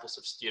many examples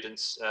of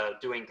students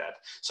doing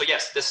that. So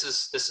yes, this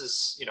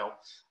is you know,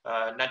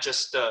 not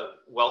just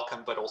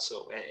welcome, but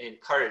also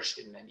encouraged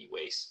in many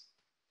ways.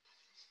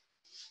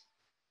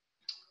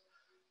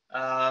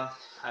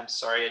 I'm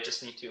sorry, I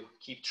just need to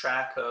keep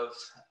track of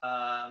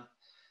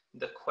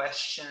the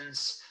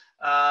questions.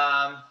 May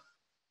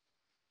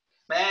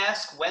I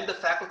ask when the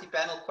faculty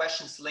panel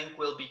questions link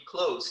will be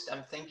closed?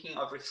 I'm thinking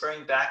of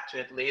referring back to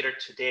it later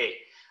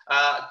today.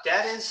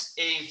 That is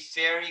a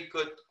very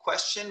good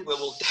question. We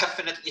will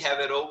definitely have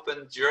it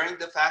open during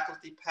the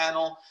faculty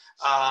panel.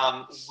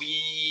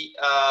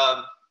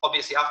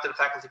 Obviously after the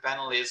faculty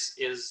panel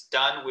is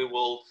done, we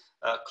will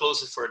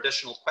close it for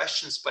additional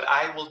questions, but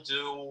I will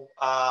do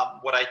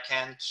what I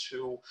can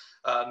to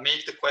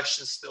make the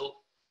questions still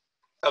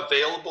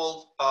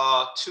available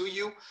to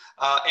you.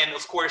 And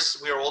of course,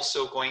 we are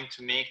also going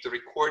to make the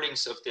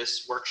recordings of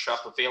this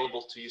workshop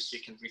available to you so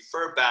you can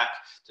refer back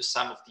to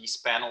some of these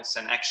panels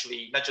and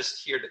actually not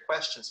just hear the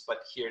questions,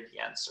 but hear the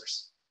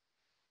answers.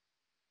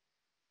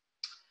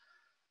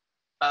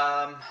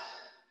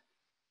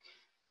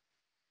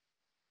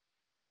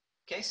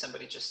 Okay,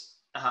 somebody just,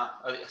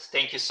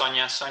 thank you,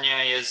 Sonia. Sonia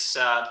is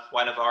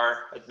one of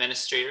our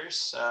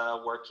administrators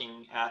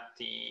working at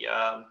the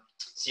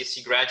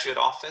CSC graduate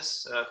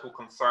office who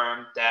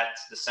confirmed that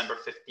December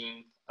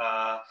 15th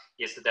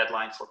is the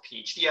deadline for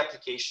PhD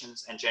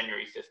applications and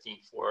January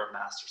 15th for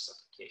master's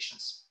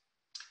applications.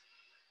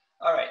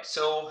 All right,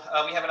 so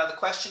we have another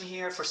question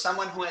here. For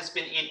someone who has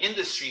been in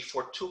industry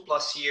for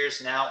 2+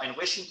 years now and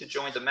wishing to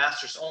join the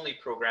master's only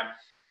program,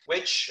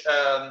 which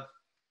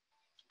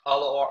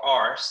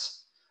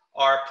LORs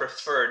are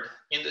preferred,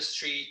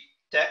 industry,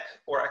 tech,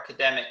 or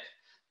academic?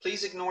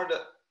 Please ignore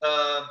the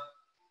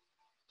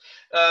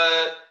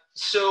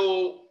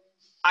so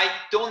I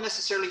don't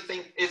necessarily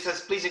think it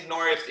says please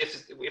ignore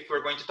if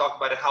we're going to talk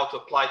about it, how to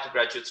apply to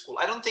graduate school.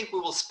 I don't think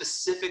we will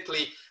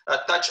specifically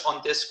touch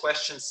on this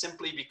question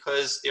simply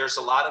because there's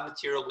a lot of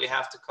material we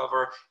have to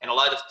cover and a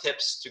lot of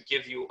tips to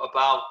give you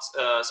about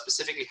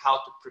specifically how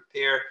to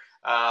prepare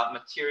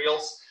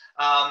materials.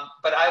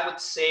 But I would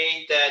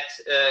say that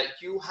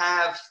you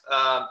have,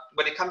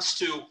 when it comes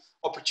to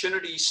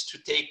opportunities to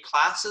take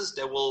classes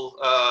that will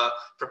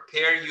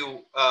prepare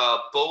you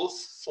both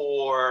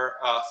for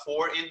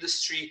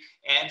industry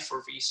and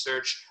for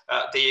research,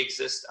 they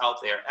exist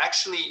out there.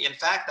 Actually, in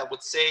fact, I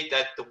would say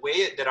that the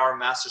way that our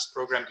master's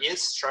program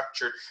is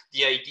structured,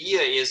 the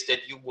idea is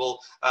that you will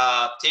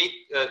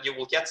you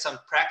will get some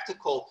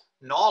practical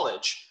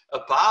knowledge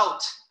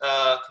about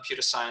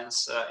computer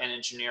science and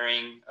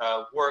engineering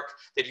work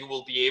that you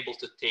will be able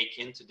to take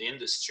into the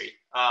industry.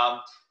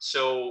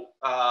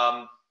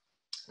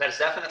 That is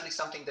definitely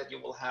something that you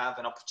will have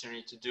an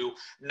opportunity to do.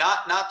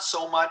 Not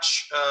so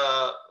much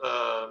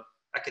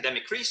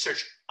academic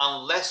research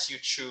unless you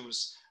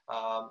choose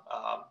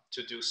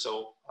to do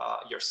so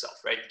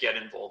yourself, right? Get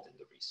involved in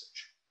the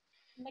research.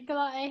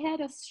 Nikola, I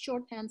had a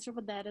short answer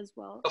for that as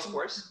well. Of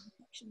course.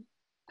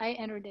 I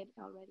entered it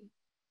already.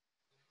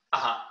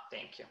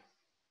 Thank you.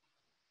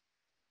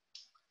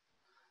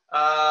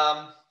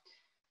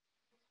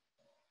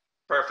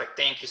 Perfect.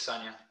 Thank you,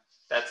 Sonia.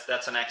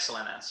 That's an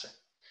excellent answer.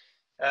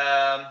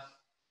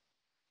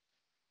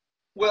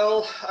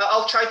 Well,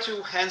 I'll try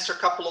to answer a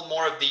couple of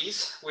more of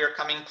these. We're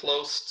coming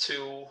close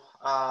to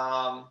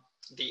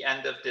the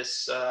end of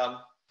this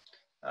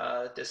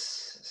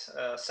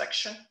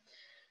section.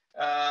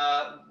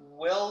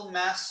 Will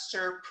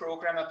master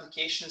program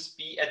applications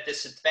be at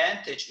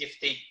disadvantage if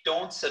they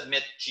don't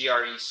submit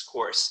GRE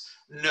scores?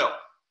 No.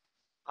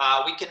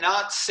 We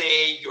cannot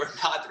say you're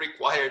not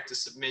required to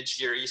submit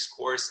GRE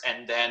scores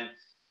and then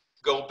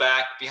go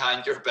back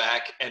behind your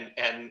back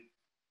and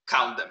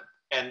count them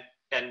and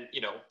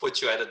you know,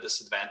 put you at a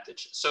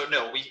disadvantage. So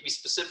no, we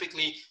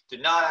specifically do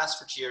not ask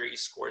for GRE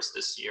scores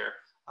this year.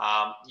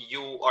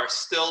 You are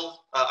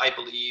still, I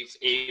believe,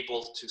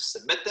 able to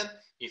submit them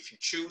if you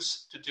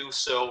choose to do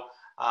so.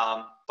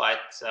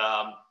 But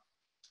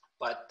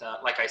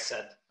like I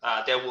said,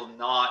 there will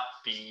not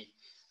be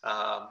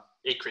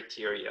a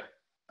criteria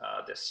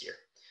this year.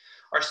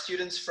 Are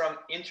students from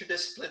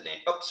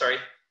interdisciplinary, oh, sorry,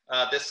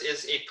 this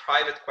is a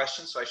private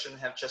question, so I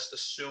shouldn't have just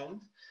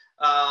assumed.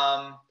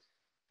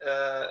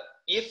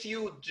 If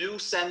you do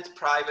send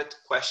private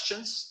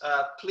questions,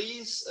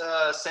 please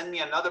send me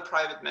another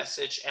private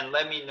message and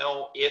let me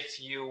know if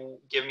you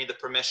give me the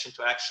permission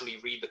to actually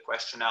read the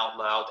question out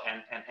loud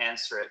and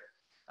answer it.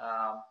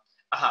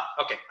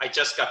 Okay, I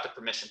just got the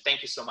permission.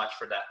 Thank you so much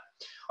for that.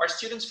 Are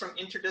students from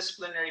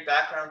interdisciplinary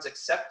backgrounds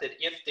accepted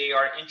if they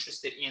are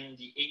interested in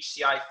the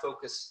HCI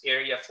focus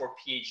area for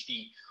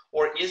PhD?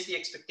 Or is the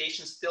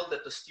expectation still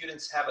that the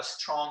students have a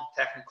strong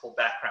technical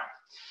background?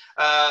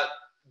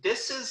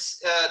 This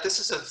is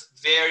a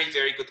very,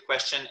 very good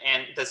question,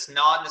 and does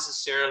not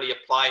necessarily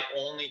apply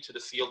only to the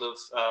field of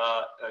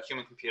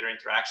human-computer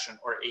interaction,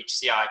 or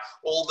HCI,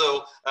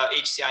 although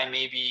HCI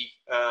may be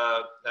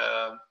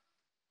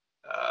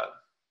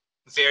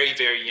very,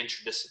 very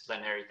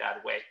interdisciplinary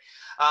that way.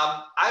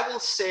 I will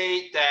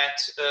say that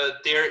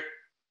there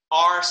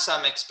are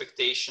some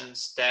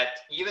expectations that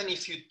even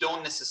if you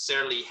don't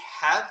necessarily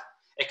have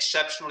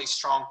exceptionally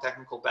strong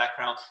technical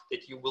background,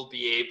 that you will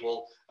be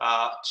able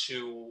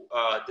to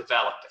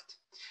develop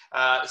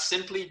it.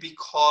 Simply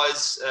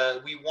because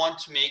we want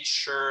to make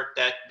sure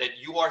that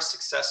you are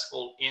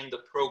successful in the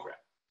program,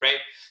 right?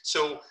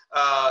 So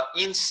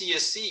in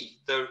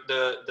CSE,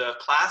 the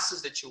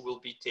classes that you will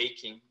be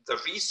taking, the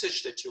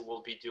research that you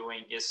will be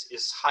doing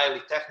is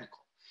highly technical.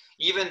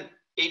 Even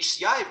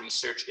HCI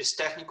research is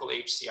technical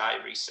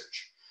HCI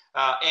research.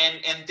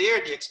 And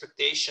there the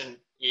expectation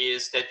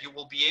is that you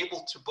will be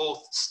able to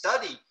both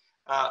study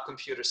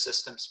computer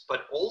systems,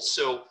 but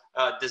also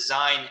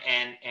design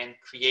and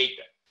create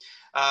them.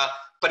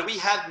 But we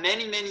have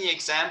many, many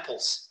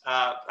examples.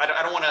 I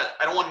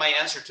don't want my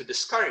answer to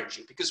discourage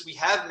you, because we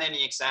have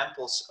many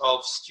examples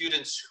of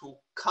students who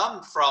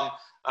come from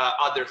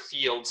other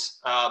fields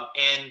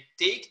and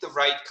take the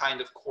right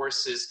kind of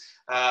courses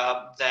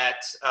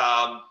that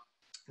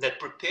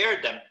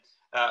prepare them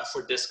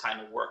for this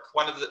kind of work.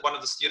 One of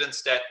the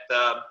students that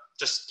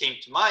just came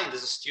to mind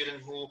is a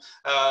student who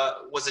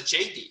was a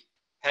JD,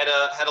 had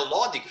a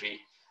law degree,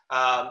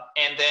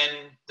 and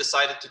then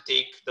decided to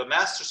take the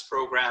master's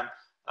program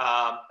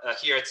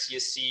here at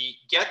CSE,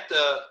 get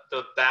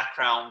the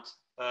background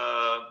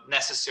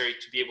necessary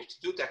to be able to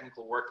do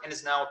technical work, and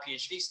is now a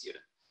PhD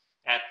student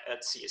at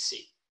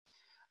CSE.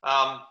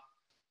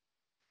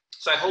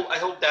 So I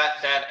hope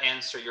that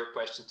answered your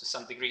question to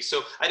some degree.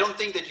 So I don't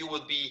think that you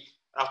would be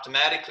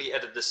automatically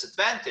at a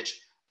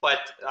disadvantage,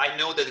 but I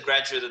know that the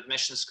Graduate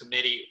Admissions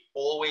Committee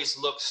always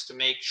looks to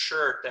make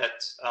sure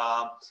that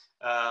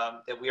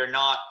that we are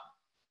not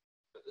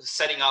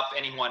setting up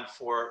anyone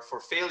for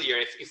failure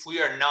if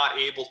we are not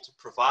able to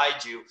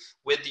provide you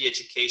with the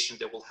education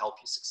that will help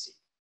you succeed.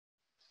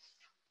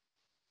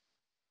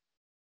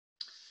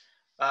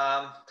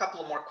 A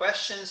couple of more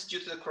questions. Due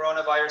to the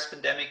coronavirus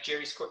pandemic,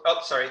 Jerry's,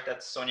 oh, sorry,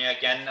 that's Sonia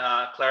again,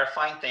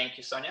 clarifying. Thank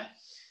you, Sonia.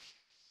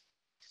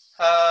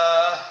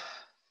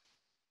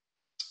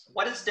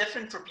 What is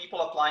different for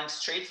people applying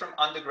straight from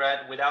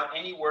undergrad without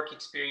any work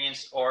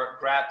experience or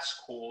grad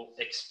school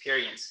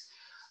experience?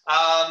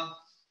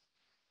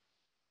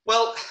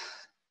 Well,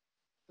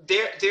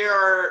 there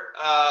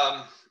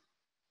are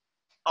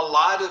a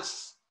lot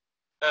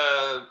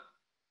of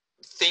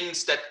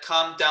things that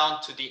come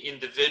down to the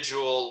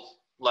individual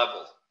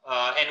level.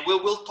 And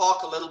we'll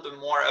talk a little bit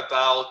more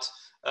about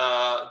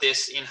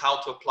this in how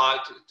to apply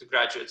to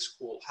graduate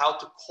school, how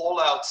to call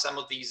out some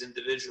of these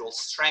individual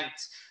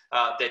strengths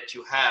that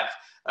you have,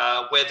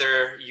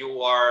 whether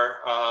you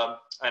are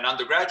an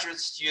undergraduate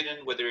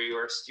student, whether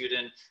you're a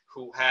student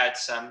who had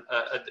some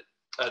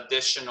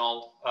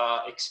additional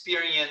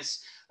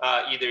experience,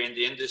 either in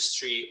the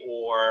industry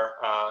or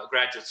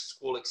graduate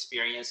school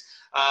experience.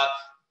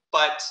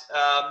 But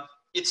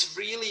it's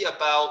really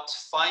about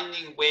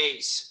finding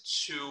ways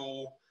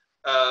to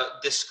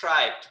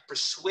describe, to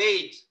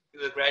persuade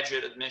the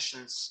Graduate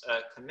Admissions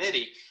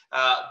Committee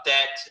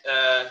that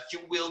you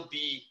will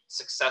be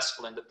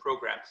successful in the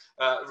program,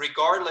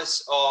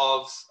 regardless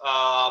of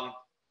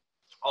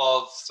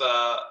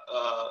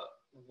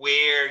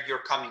where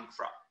you're coming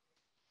from,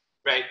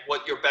 right?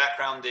 What your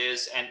background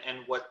is,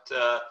 and what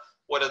are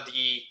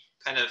the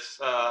kind of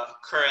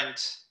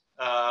current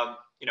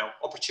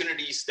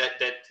opportunities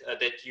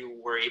that you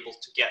were able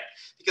to get.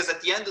 Because at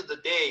the end of the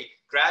day,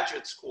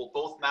 graduate school,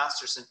 both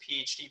master's and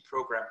PhD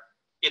program,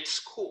 it's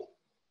cool.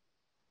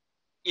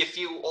 If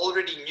you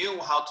already knew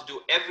how to do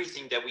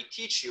everything that we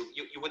teach you,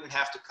 you wouldn't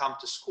have to come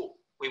to school.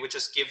 We would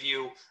just give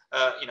you,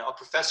 a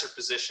professor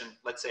position,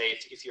 let's say,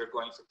 if you're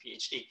going for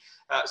PhD.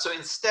 So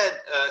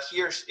instead,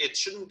 here, it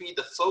shouldn't be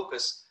the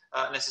focus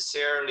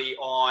necessarily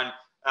on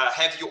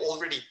have you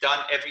already done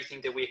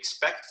everything that we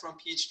expect from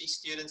PhD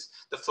students?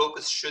 The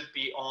focus should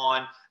be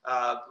on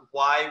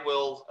why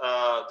will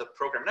the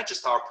program, not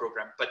just our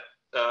program, but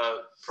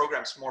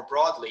programs more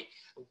broadly,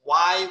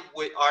 why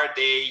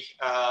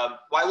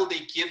will they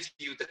give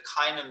you the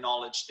kind of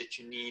knowledge that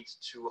you need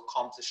to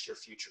accomplish your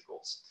future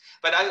goals?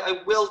 But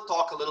I will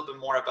talk a little bit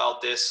more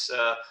about this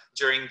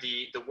during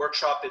the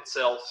workshop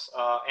itself.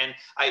 And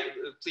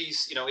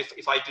please,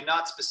 if I do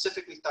not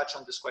specifically touch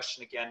on this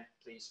question again,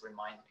 please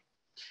remind me.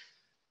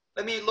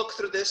 Let me look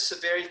through this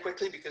very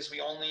quickly because we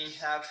only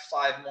have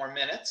 5 more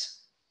minutes.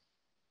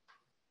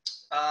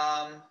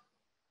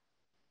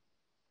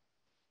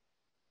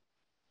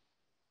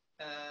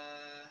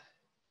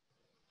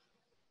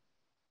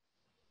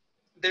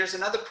 There's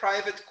another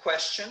private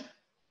question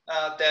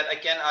that,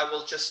 again, I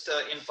will just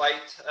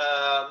invite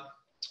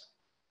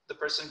the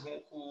person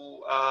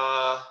who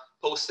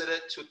posted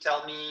it to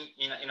tell me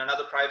in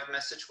another private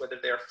message whether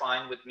they're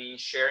fine with me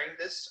sharing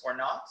this or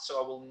not.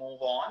 So I will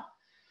move on,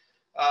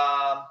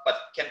 but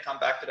can come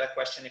back to that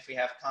question if we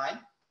have time.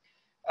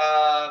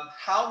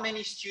 How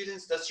many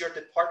students does your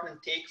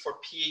department take for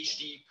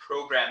PhD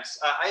programs?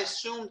 I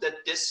assume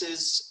that this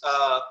is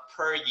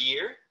per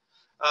year.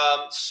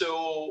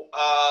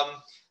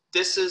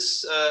 This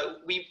is,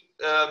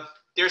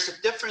 there's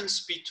a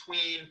difference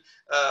between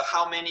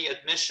how many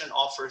admission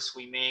offers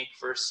we make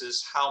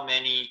versus how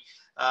many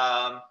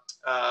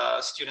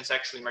students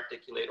actually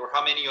matriculate, or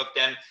how many of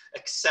them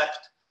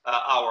accept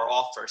our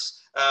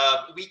offers.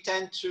 We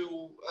tend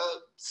to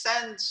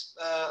send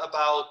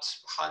about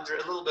 100,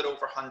 a little bit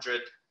over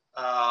 100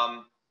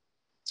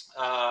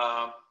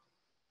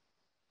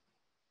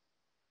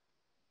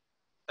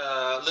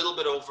 a little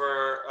bit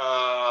over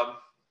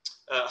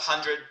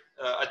 100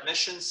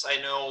 admissions.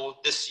 I know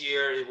this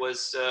year it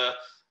was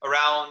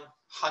around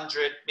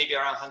 100, maybe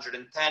around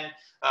 110.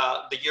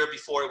 The year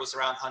before it was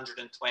around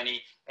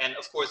 120. And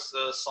of course,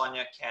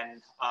 Sonia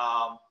can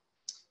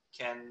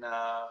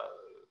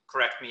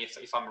correct me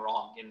if I'm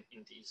wrong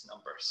in these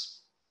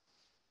numbers.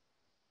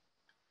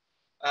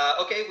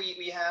 Okay,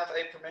 we have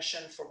a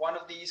permission for one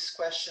of these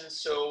questions.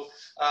 So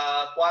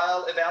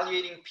while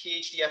evaluating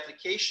PhD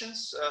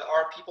applications,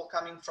 are people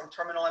coming from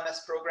terminal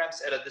MS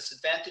programs at a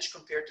disadvantage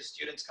compared to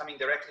students coming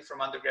directly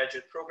from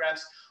undergraduate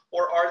programs,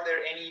 or are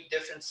there any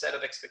different set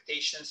of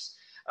expectations?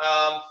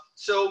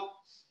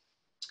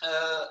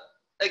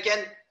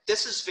 Again,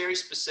 this is very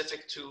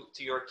specific to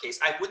your case.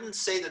 I wouldn't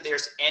say that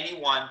there's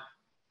anyone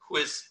who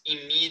is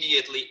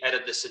immediately at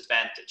a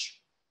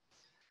disadvantage.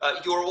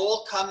 You're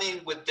all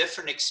coming with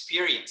different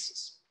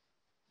experiences,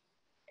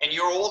 and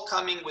you're all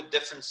coming with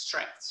different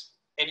strengths,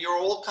 and you're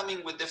all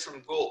coming with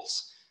different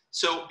goals.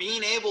 So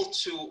being able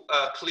to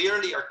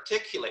clearly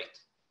articulate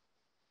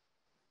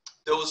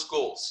those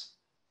goals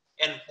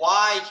and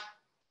why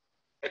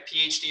a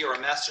PhD or a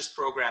master's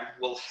program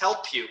will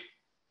help you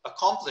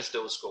accomplish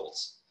those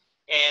goals,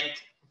 and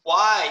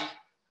why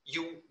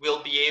you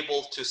will be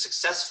able to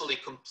successfully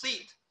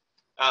complete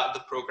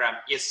the program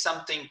is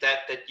something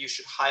that you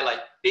should highlight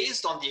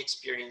based on the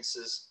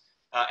experiences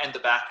and the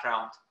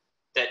background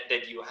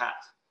that you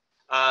have.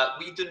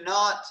 We do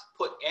not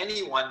put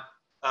anyone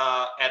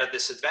at a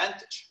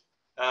disadvantage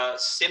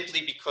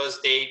simply because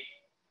they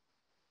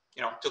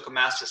took a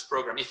master's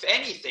program. If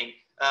anything,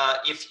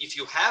 if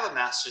you have a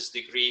master's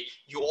degree,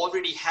 you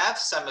already have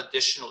some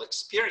additional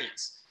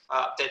experience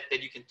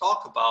that you can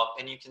talk about,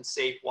 and you can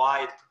say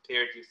why it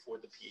prepared you for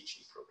the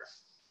PhD program.